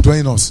people are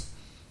drawing us.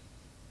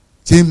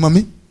 Saying,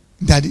 Mommy,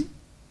 Daddy.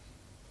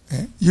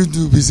 You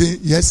do be saying,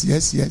 yes,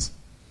 yes, yes.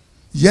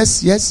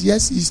 Yes, yes,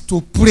 yes is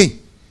to pray.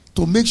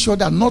 To make sure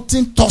that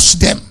nothing touch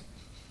them.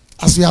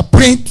 As we are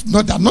praying,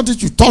 not that nothing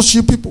should touch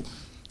you people.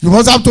 You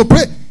must have to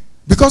pray.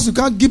 Because you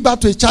can't give back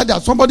to a child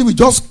that somebody will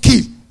just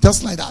kill.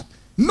 Just like that.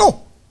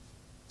 No.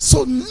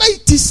 So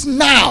it is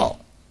now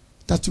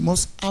that you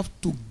must have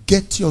to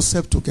get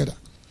yourself together.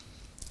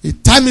 A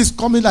time is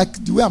coming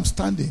like the way I'm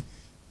standing,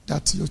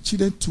 that your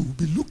children too will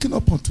be looking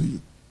up unto you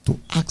to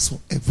ask for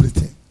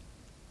everything.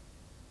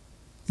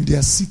 If they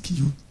are sick,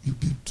 you'll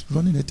be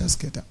running a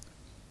scatter.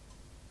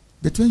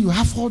 But when you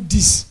have all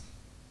this,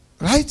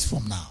 right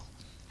from now,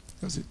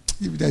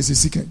 if there is a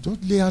sickness,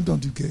 just lay hand on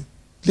the girl,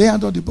 lay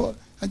hand on the boy,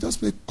 and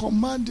just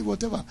command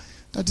whatever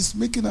that is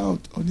making out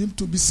on him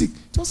to be sick.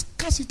 Just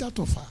cast it out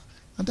of her.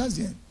 And that's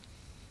the end.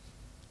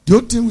 The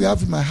only thing we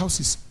have in my house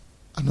is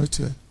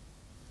anointing oil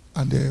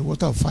and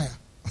water of fire.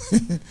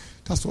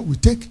 That's what we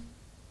take.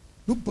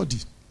 Nobody.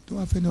 Don't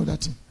have any other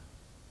thing.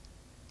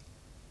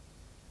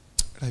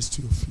 Rise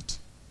to your feet.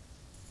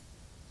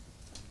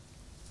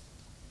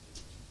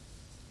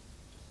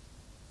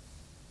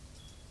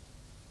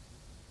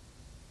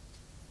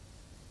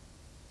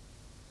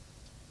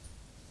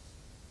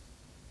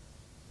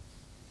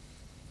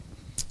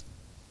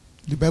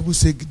 The Bible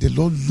says the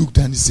Lord looked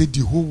and he said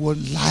the whole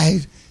world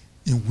lied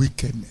in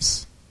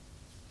wickedness.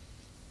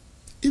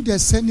 If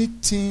there's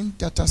anything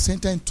that has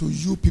entered into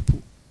you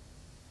people,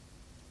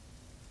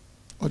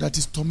 or that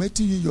is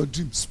tormenting you in your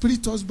dream,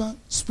 spirit husband,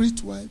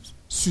 spirit wives,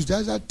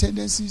 suicidal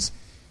tendencies,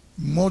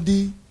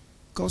 muddy,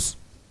 because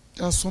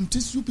there are some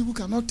things you people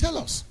cannot tell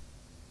us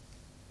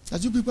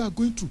that you people are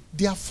going through.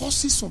 They are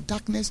forces of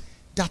darkness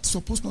that's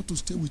supposed not to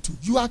stay with you.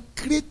 You are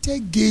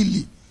created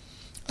gaily,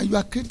 and you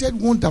are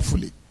created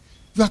wonderfully.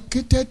 You are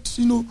created,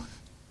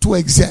 to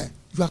excel.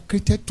 You are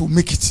created to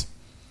make it.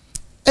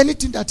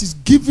 Anything that is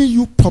giving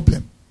you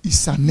problem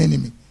is an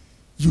enemy.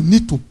 You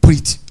need to pray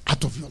it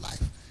out of your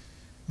life.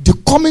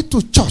 The coming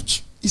to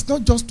church is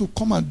not just to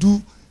come and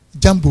do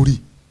jamboree.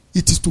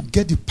 It is to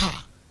get the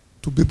power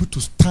to be able to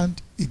stand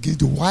against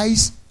the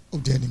wiles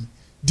of the enemy,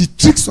 the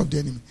tricks of the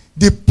enemy,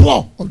 the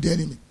plot of the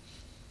enemy.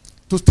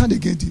 To stand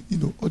against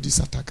all these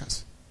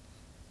attackers.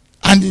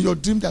 And in your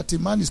dream that a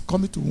man is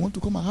coming to want to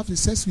come and have a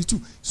sex with you.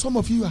 Some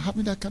of you are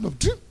having that kind of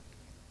dream.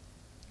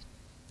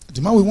 The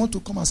man will want to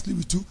come and sleep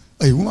with you.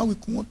 Or a woman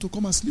will want to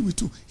come and sleep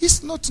with you.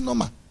 It's not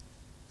normal.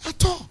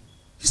 At all.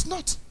 It's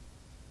not.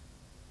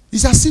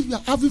 It's as if you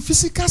are having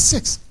physical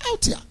sex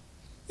out here.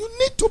 You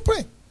need to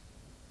pray.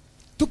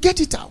 To get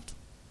it out.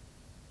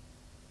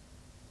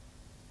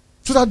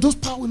 So that those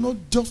powers will not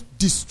just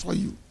destroy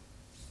you.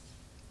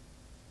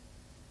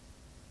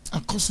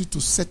 And cause you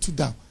to settle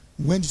down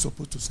when you're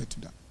supposed to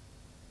settle down.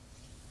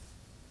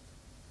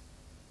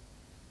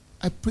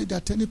 I pray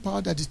that any power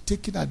that is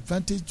taking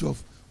advantage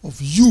of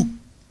you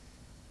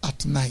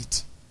at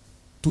night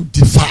to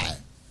defile,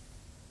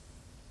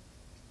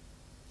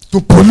 to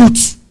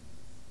pollute,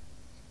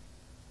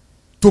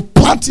 to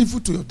plant evil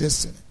to your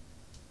destiny,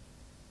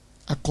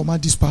 I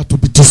command this power to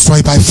be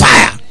destroyed by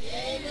fire.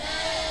 Amen.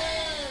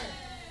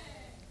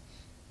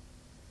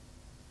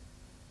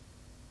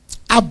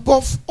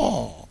 Above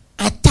all,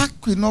 attack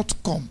will not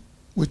come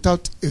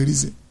without a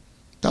reason.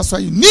 That's why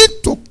you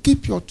need to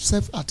keep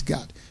yourself at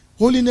guard.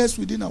 Holiness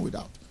within and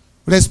without.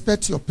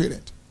 Respect your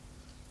parent.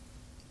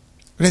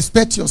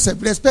 Respect yourself.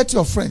 Respect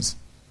your friends.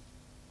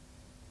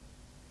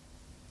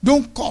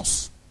 Don't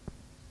curse.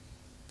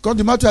 Because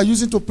the matter you are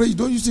using to pray, you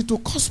don't use it to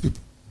curse people.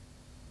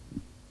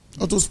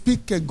 Or to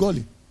speak a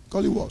golly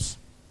words.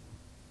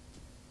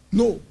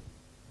 No.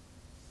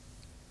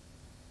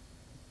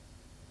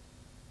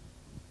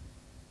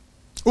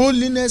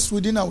 Holiness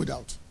within and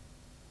without.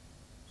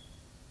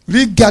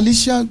 Read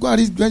Galatians. Go and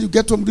read, when you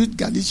get home, read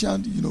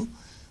Galatians,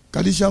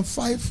 Galatians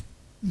 5,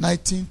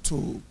 19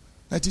 to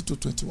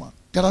 21.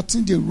 There are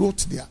things they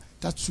wrote there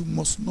that you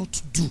must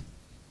not do.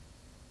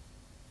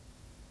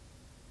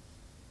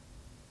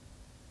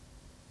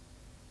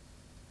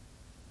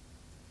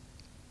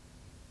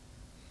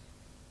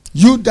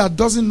 You that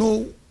doesn't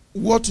know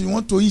what you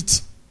want to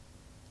eat,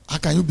 how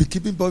can you be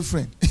keeping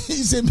boyfriend?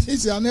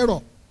 It's an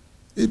error.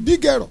 A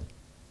big error.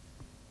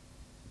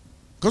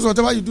 Because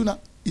whatever you do now,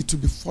 it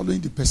will be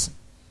following the person.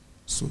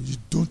 So you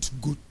don't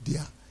go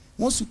there.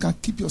 Once you can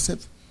keep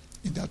yourself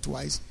in that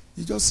wise,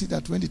 you just see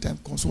that when the time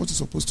comes, what you're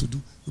supposed to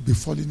do will be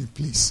falling in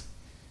place.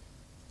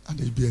 And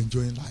you'll be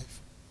enjoying life.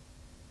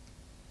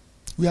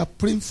 We are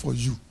praying for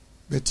you.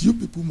 But you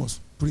people must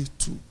pray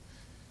too.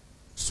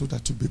 So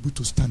that you'll be able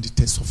to stand the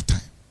test of time.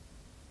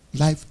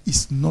 Life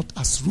is not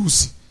as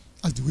rosy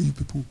as the way you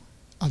people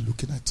are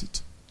looking at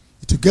it.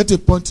 It will get a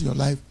point in your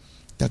life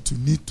that you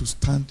need to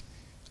stand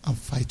and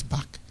fight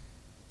back.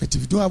 But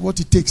if you don't have what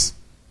it takes,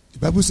 the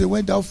Bible says,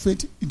 when thou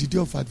faint in the day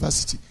of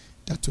adversity,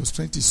 that your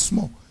strength is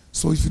small.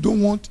 So if you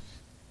don't want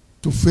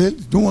to fail,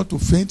 you don't want to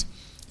faint,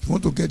 if you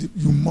want to get it,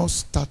 you must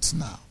start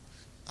now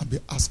and be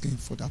asking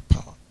for that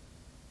power.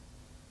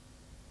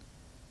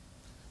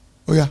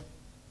 Oh yeah.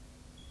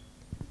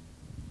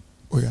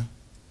 Oh yeah.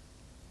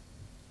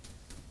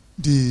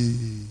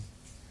 The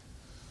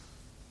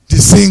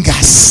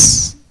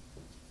singers,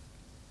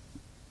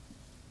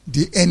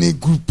 the any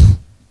group.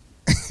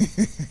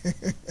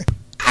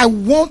 I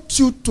want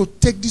you to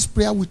take this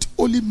prayer with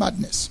holy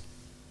madness.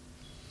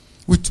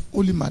 With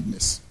holy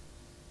madness.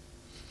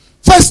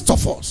 First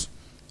of all,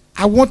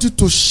 I want you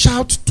to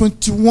shout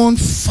 21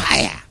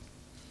 fire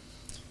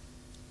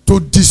to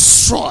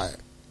destroy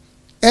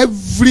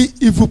every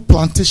evil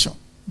plantation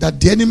that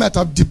the enemy might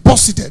have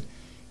deposited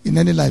in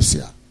any lives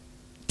here.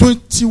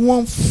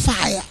 21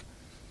 fire.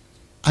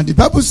 And the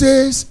Bible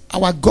says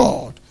our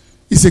God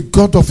is a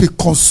God of a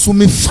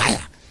consuming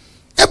fire.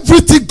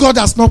 Everything God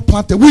has not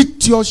planted,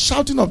 with your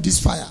shouting of this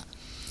fire,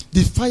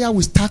 the fire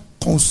will start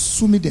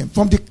consuming them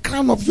from the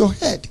crown of your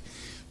head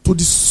to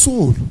the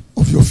sole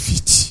of your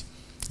feet.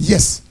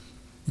 Yes.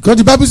 Because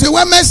the Bible says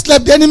when men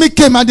slept, the enemy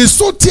came and they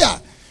sowed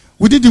tear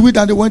within the wheat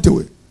and they went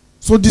away.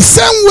 So the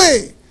same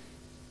way,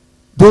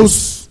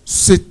 those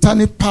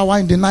satanic power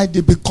in the night,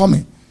 they be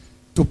coming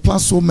to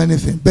plant so many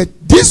things. But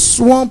this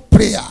one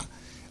prayer,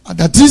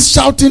 that is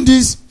shouting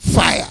this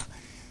fire,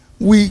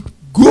 we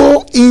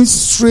go in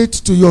straight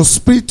to your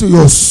spirit, to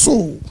your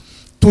soul,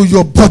 to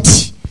your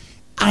body,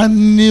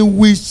 and it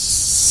will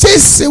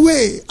chase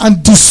away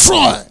and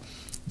destroy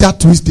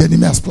that which the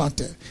enemy has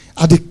planted.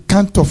 At the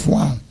count of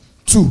 1,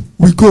 2,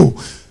 we go.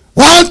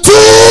 1, 2,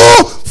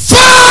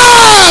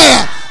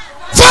 fire!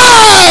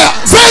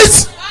 Fire! Say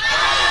it!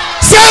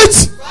 Say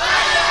it!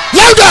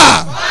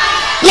 Louder!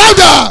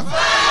 Louder!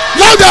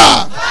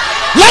 Louder!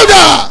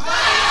 Louder!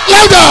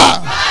 Louder!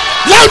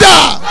 Louder!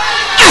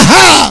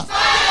 Aha!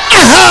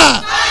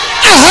 Aha!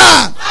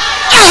 Aha!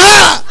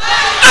 Aha!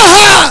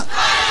 Aha!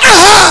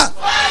 Aha!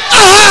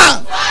 Aha!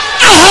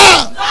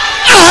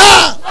 Aha!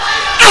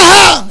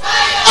 Aha!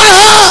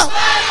 Aha!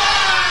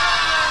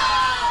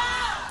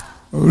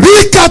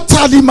 Rika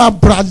talima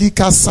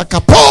bralika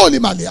sakapoli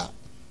malia.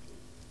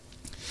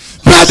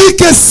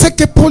 Bralike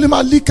sekepoli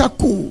malika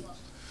ku.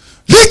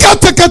 Lika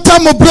tekata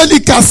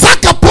mobrelika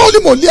sakapoli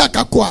molia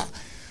kakwa.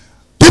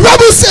 The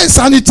Bible says,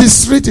 and it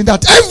is written,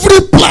 that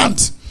every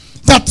plant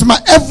that my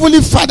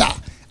heavenly Father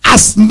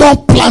has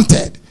not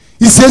planted,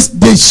 he says,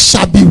 they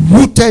shall be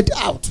rooted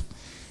out.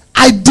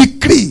 I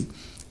decree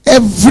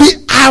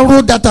every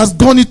arrow that has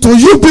gone into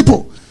you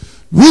people,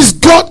 which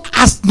God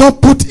has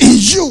not put in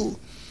you,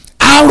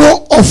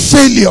 arrow of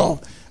failure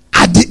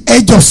at the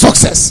edge of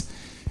success,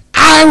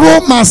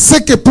 arrow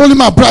maseke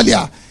polima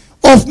bralia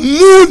of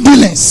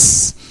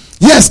moodiness,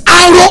 yes,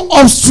 arrow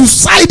of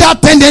suicidal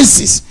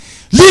tendencies,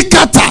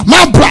 likata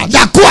mabra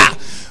lakwa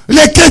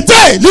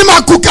lekete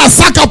limakuka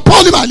saka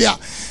polimalia,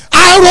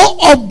 arrow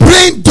of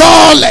brain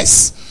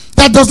dullness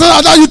that does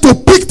not allow you to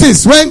pick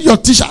things when your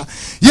teacher,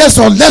 yes,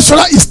 or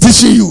lecturer is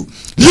teaching you.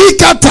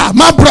 Likata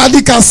mabra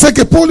lika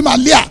seke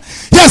polimalia.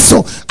 Yes,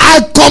 so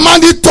I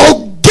command it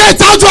to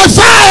get out by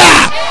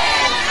fire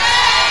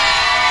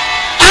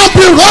and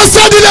be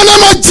roasted in the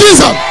name of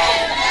Jesus.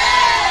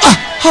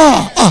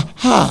 Aha,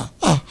 aha,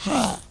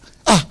 aha,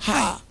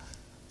 aha,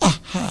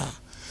 aha.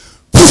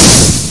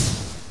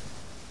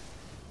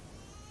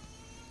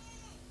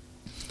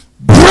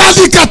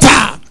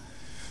 Bralikata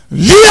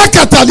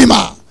liakata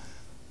lima.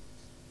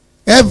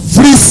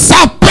 Every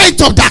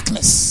serpent of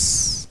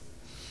darkness,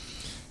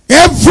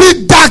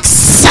 every dark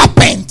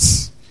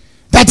serpent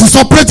that is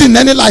operating in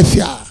any life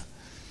here,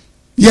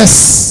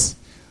 yes,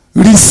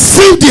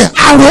 receive the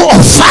arrow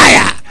of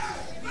fire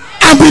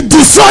and be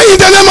destroyed in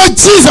the name of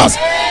Jesus.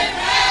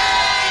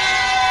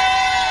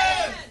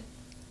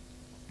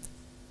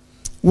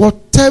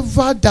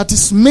 Whatever that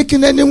is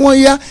making anyone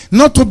here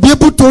not to be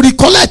able to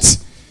recollect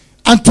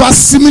and to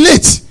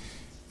assimilate,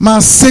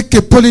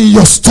 maseke pulling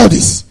your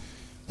studies,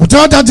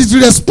 whatever that is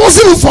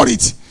responsible for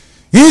it,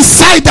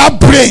 inside that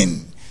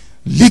brain,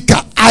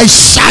 Lika, I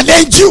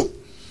challenge you.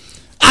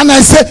 And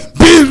I say,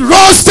 be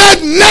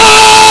roasted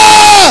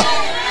now.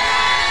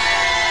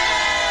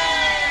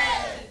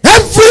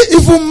 Every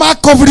evil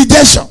mark of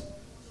rejection,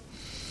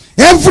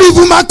 every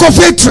evil mark of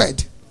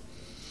hatred,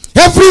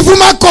 every evil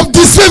mark of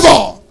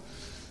disfavor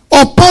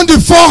upon the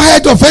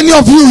forehead of any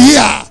of you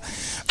here,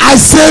 I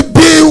say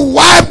be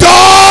wiped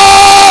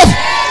off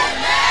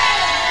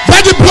by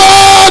the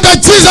blood of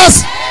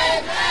Jesus.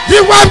 Be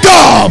wiped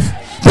off.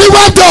 Be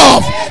wiped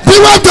off. Be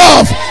wiped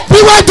off. Be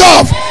wiped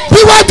off.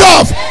 Be wiped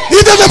off.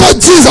 In the name of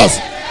Jesus.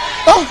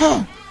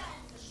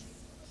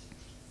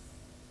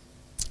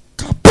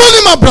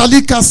 Kapolima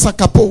bralika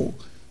sakapo.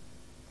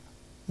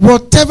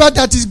 Whatever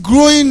that is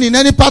growing in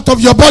any part of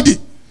your body,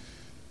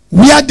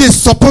 where they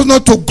supposed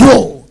not to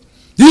grow,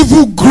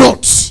 evil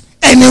growth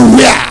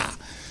anywhere.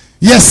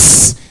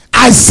 Yes,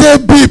 I say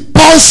be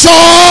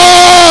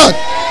portioned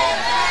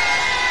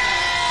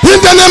in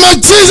the name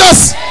of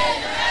Jesus.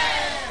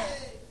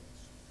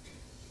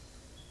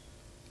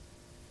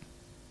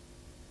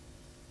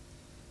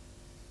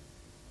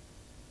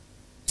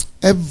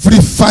 Every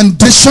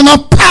foundational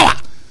power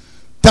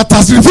that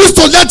has refused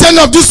to let any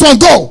of this one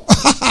go,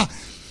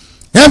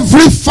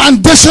 every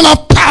foundational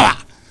power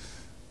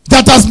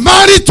that has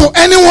married to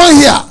anyone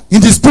here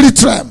in the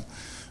spirit realm,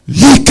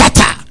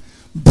 likata,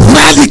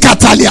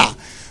 bralikatalia,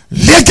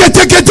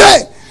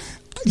 leketekete,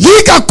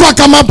 lika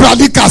kwakama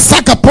bralika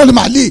saka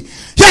polimali.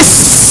 Yes,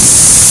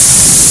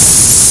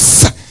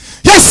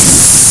 yes,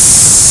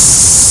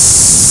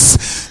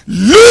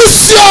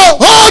 loose your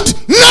hold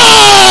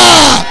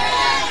now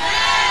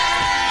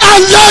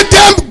and let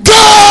them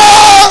go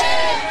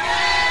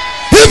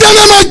in the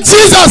name of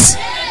Jesus.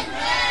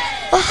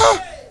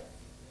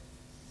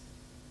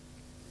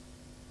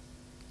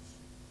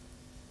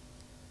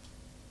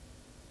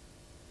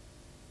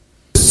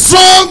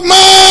 Strong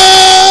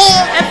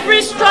man,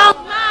 every strong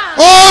man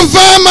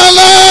over my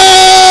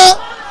life,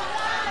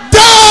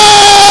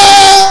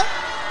 die.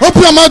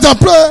 Open your mouth and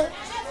pray.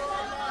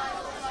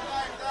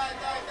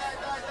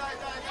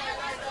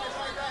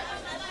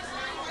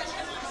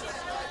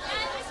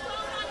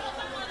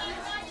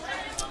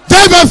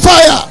 Die by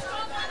fire.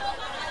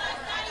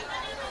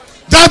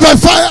 Die by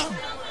fire.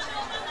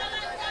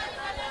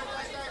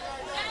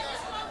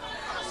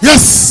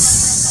 Yes.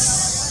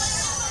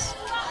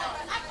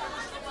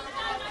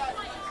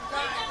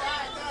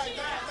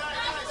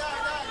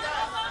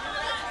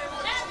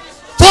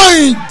 For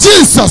in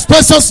Jesus'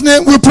 precious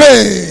name we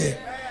pray.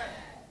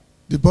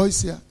 The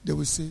boys here, they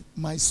will say,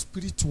 my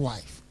spirit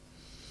wife.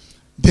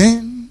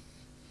 Then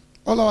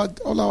all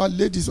our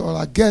ladies or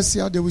our guests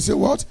here, they will say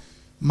what?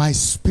 My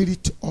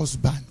spirit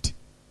husband.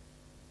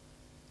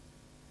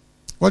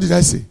 What did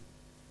I say?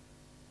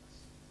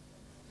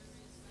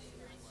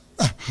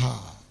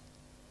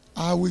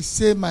 I will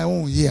say my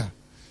own here.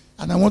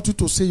 And I want you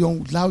to say your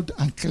own loud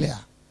and clear.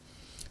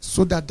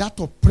 So that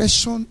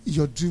oppression in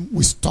your dream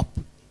will stop.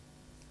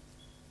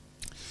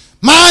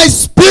 My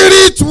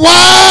spirit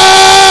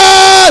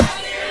wife.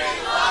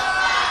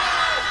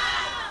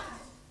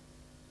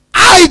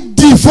 I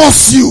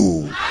divorce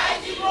you.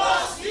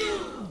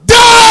 Die!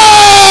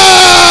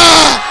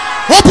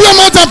 Open your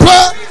mouth and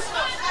pray.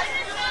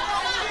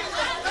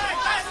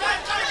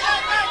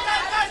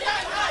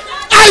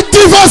 I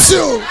divorce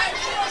you.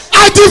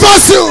 I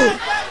divorce you.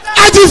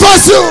 I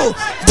divorce you.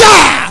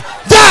 Da,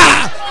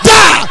 da, da,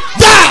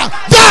 da,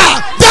 da,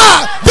 da,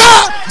 da,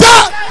 da,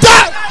 da,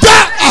 da.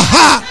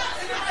 Aha.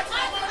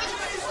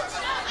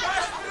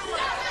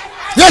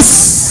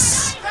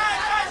 Yes.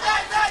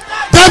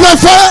 Die by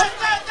fire.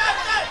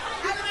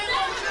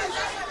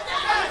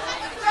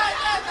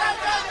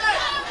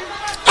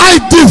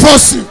 I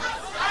divorce you.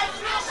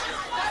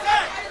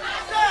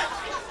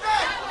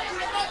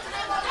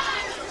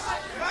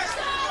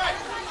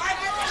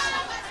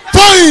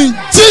 In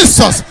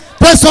Jesus'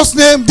 precious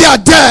name, they are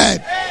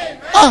dead.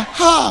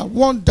 Aha,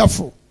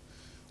 wonderful.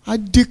 I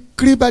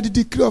decree by the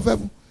decree of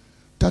heaven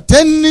that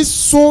any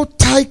soul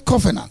tie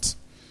covenant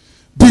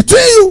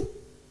between you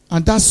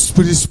and that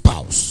spirit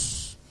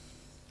spouse,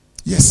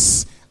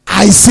 yes,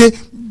 I say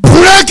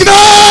break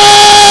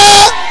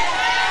now.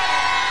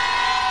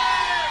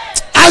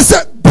 I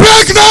say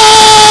break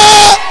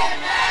now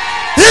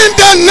in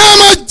the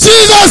name of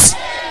Jesus.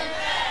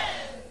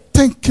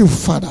 Thank you,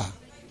 Father.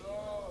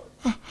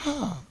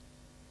 Aha.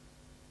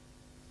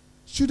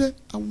 Children,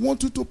 I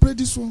want you to pray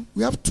this one.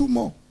 We have two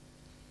more.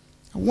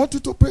 I want you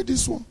to pray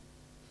this one.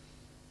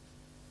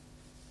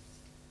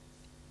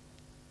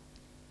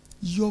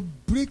 Your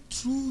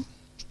breakthrough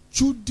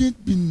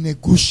shouldn't be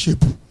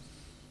negotiable.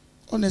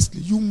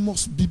 Honestly, you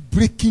must be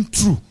breaking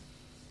through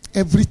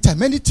every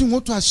time. Anything you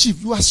want to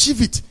achieve, you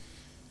achieve it.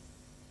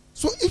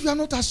 So if you are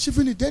not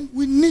achieving it, then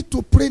we need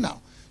to pray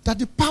now that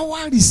the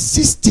power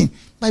resisting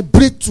my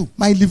breakthrough,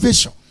 my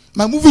elevation,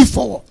 my moving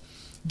forward,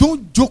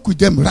 don't joke with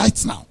them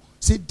right now.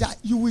 Say that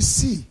you will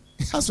see.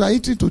 As we are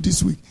entering to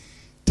this week,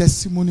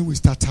 testimony will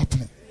start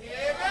happening.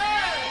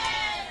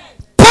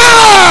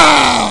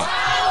 Power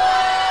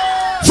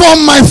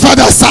from my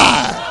father's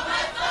side,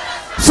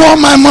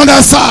 from my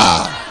mother's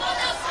side,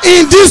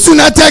 in this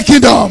United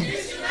Kingdom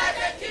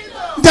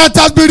that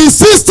has been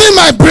resisting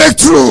my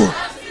breakthrough.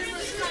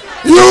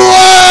 You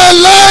are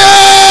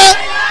lying.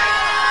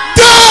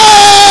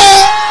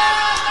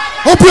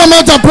 Open your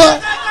mouth and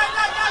pray.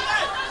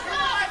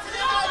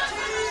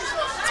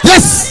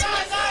 Yes.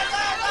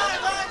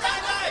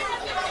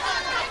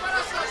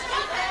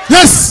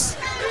 Yes.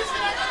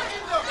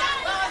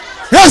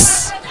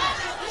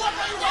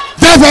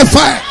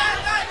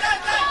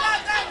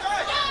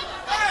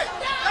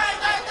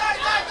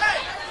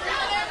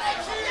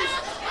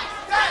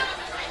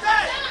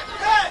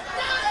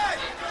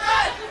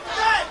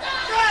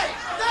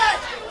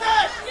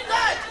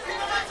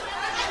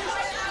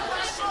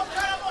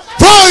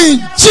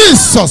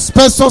 Jesus'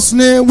 precious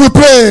name we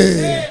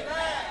pray.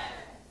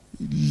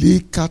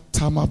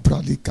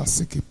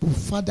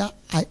 Father,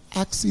 I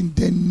ask in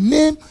the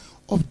name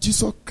of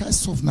Jesus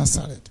Christ of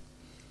Nazareth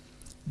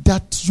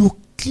that you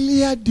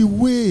clear the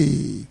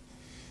way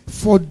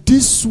for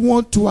this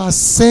one to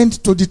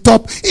ascend to the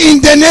top in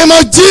the name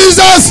of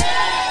Jesus.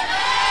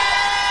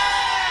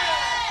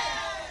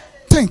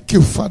 Thank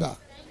you, Father.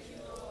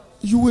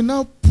 You will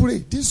now pray.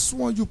 This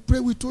one you pray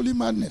with holy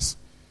madness.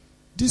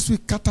 This will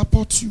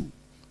catapult you.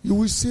 You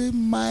will say,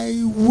 my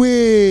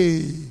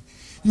way.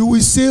 You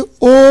will say,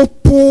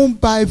 open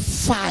by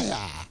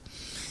fire.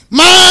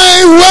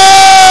 My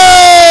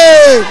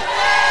way.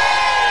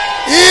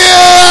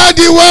 Hear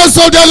the words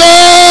of the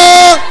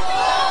Lord.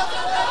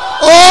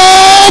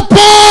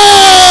 Open.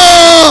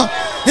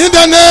 In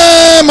the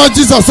name of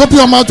Jesus. Open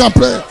your mouth and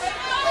pray.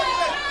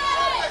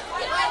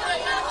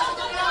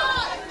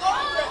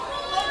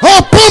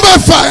 Open by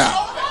fire.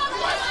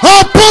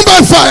 Open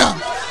by fire.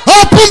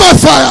 Open by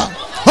fire.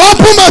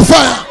 Open by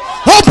fire.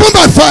 Open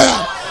by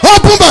fire.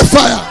 Open by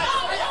fire.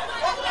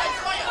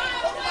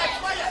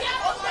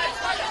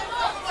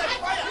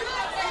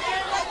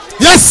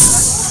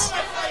 Yes.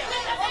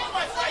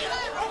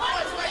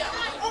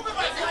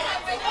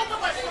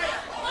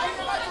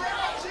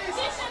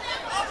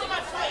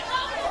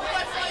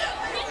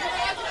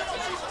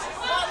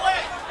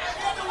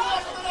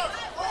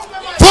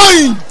 For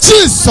in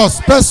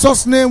Jesus'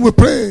 precious name we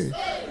pray.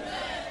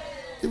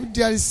 If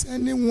there is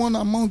anyone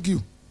among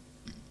you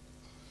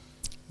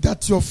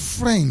that your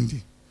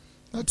friend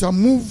that you are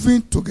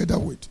moving together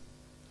with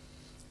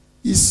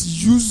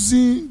is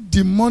using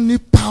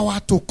demonic power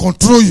to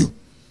control you,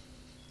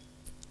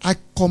 I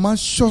command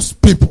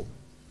such people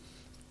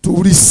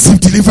to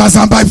receive deliverance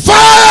and by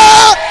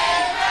fire.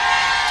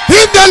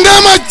 In the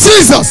name of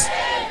Jesus.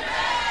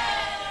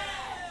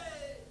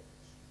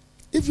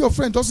 If your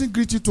friend doesn't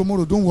greet you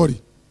tomorrow, don't worry.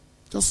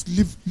 Just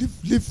leave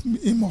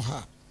him or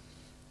her.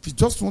 If you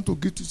just want to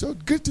greet you, so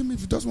greet him. If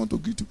he doesn't want to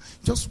greet you,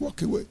 just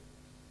walk away.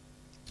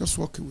 Just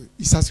walk away.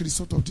 It's as a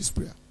result of this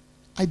prayer.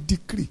 I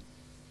decree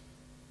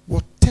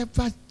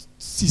whatever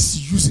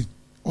is using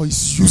or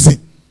is using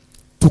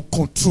to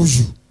control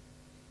you,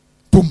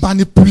 to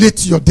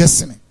manipulate your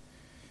destiny,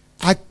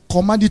 I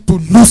command it to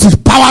lose its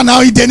power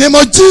now in the name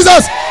of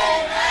Jesus.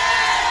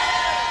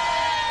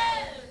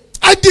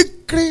 I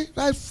decree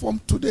right from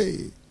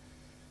today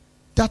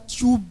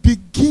that you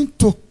begin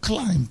to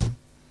climb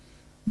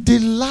the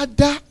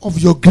ladder of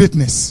your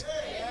greatness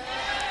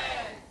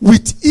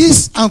with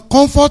ease and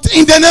comfort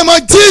in the name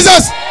of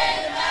Jesus.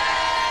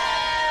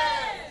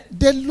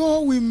 The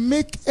Lord will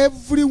make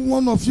every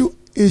one of you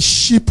a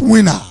sheep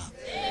winner.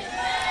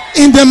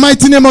 In the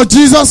mighty name of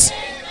Jesus,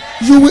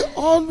 you will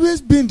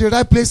always be in the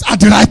right place at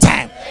the right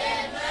time.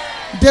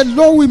 The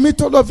Lord will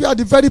meet all of you at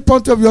the very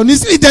point of your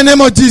needs in the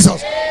name of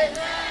Jesus.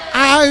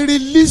 I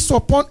release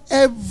upon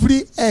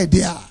every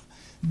area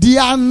the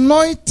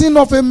anointing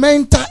of a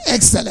mental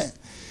excellence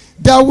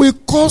that will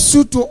cause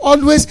you to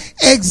always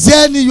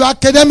excel in your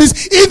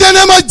academics in the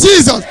name of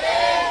Jesus.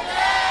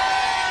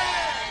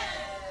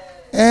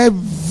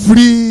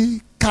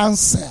 Every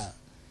cancer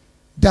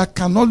that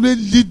can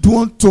always lead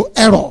one to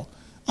error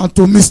and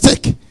to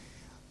mistake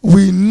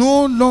will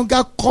no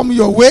longer come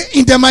your way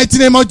in the mighty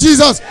name of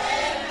Jesus.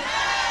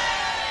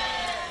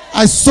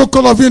 I soak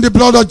all of you in the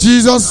blood of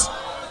Jesus.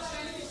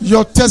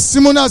 Your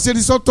testimony as a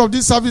result of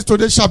this service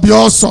today shall be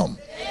awesome.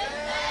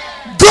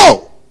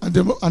 Go! And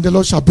the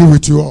Lord shall be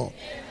with you all.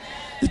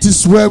 It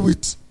is well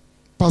with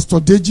Pastor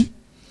Deji.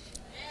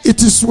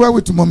 It is well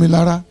with Mommy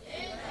Lara.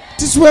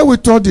 It is well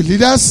with all the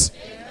leaders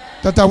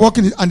that are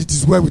working, and it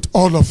is well with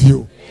all of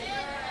you.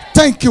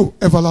 Thank you,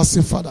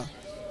 everlasting Father.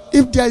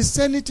 If there is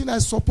anything I'm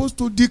supposed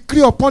to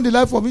decree upon the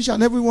life of each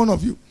and every one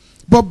of you,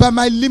 but by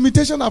my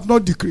limitation I have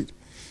not decreed.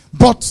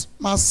 But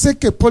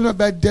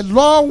the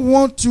Lord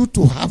wants you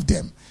to have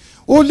them.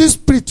 Holy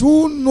Spirit,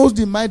 who knows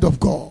the mind of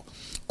God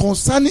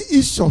concerning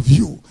each of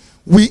you,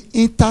 we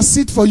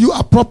intercede for you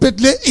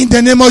appropriately in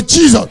the name of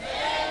Jesus.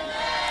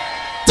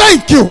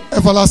 Thank you,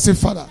 everlasting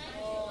Father.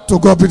 To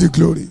God be the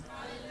glory.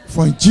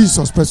 For in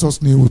Jesus'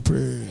 precious name we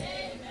pray.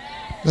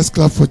 Let's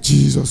clap for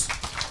Jesus.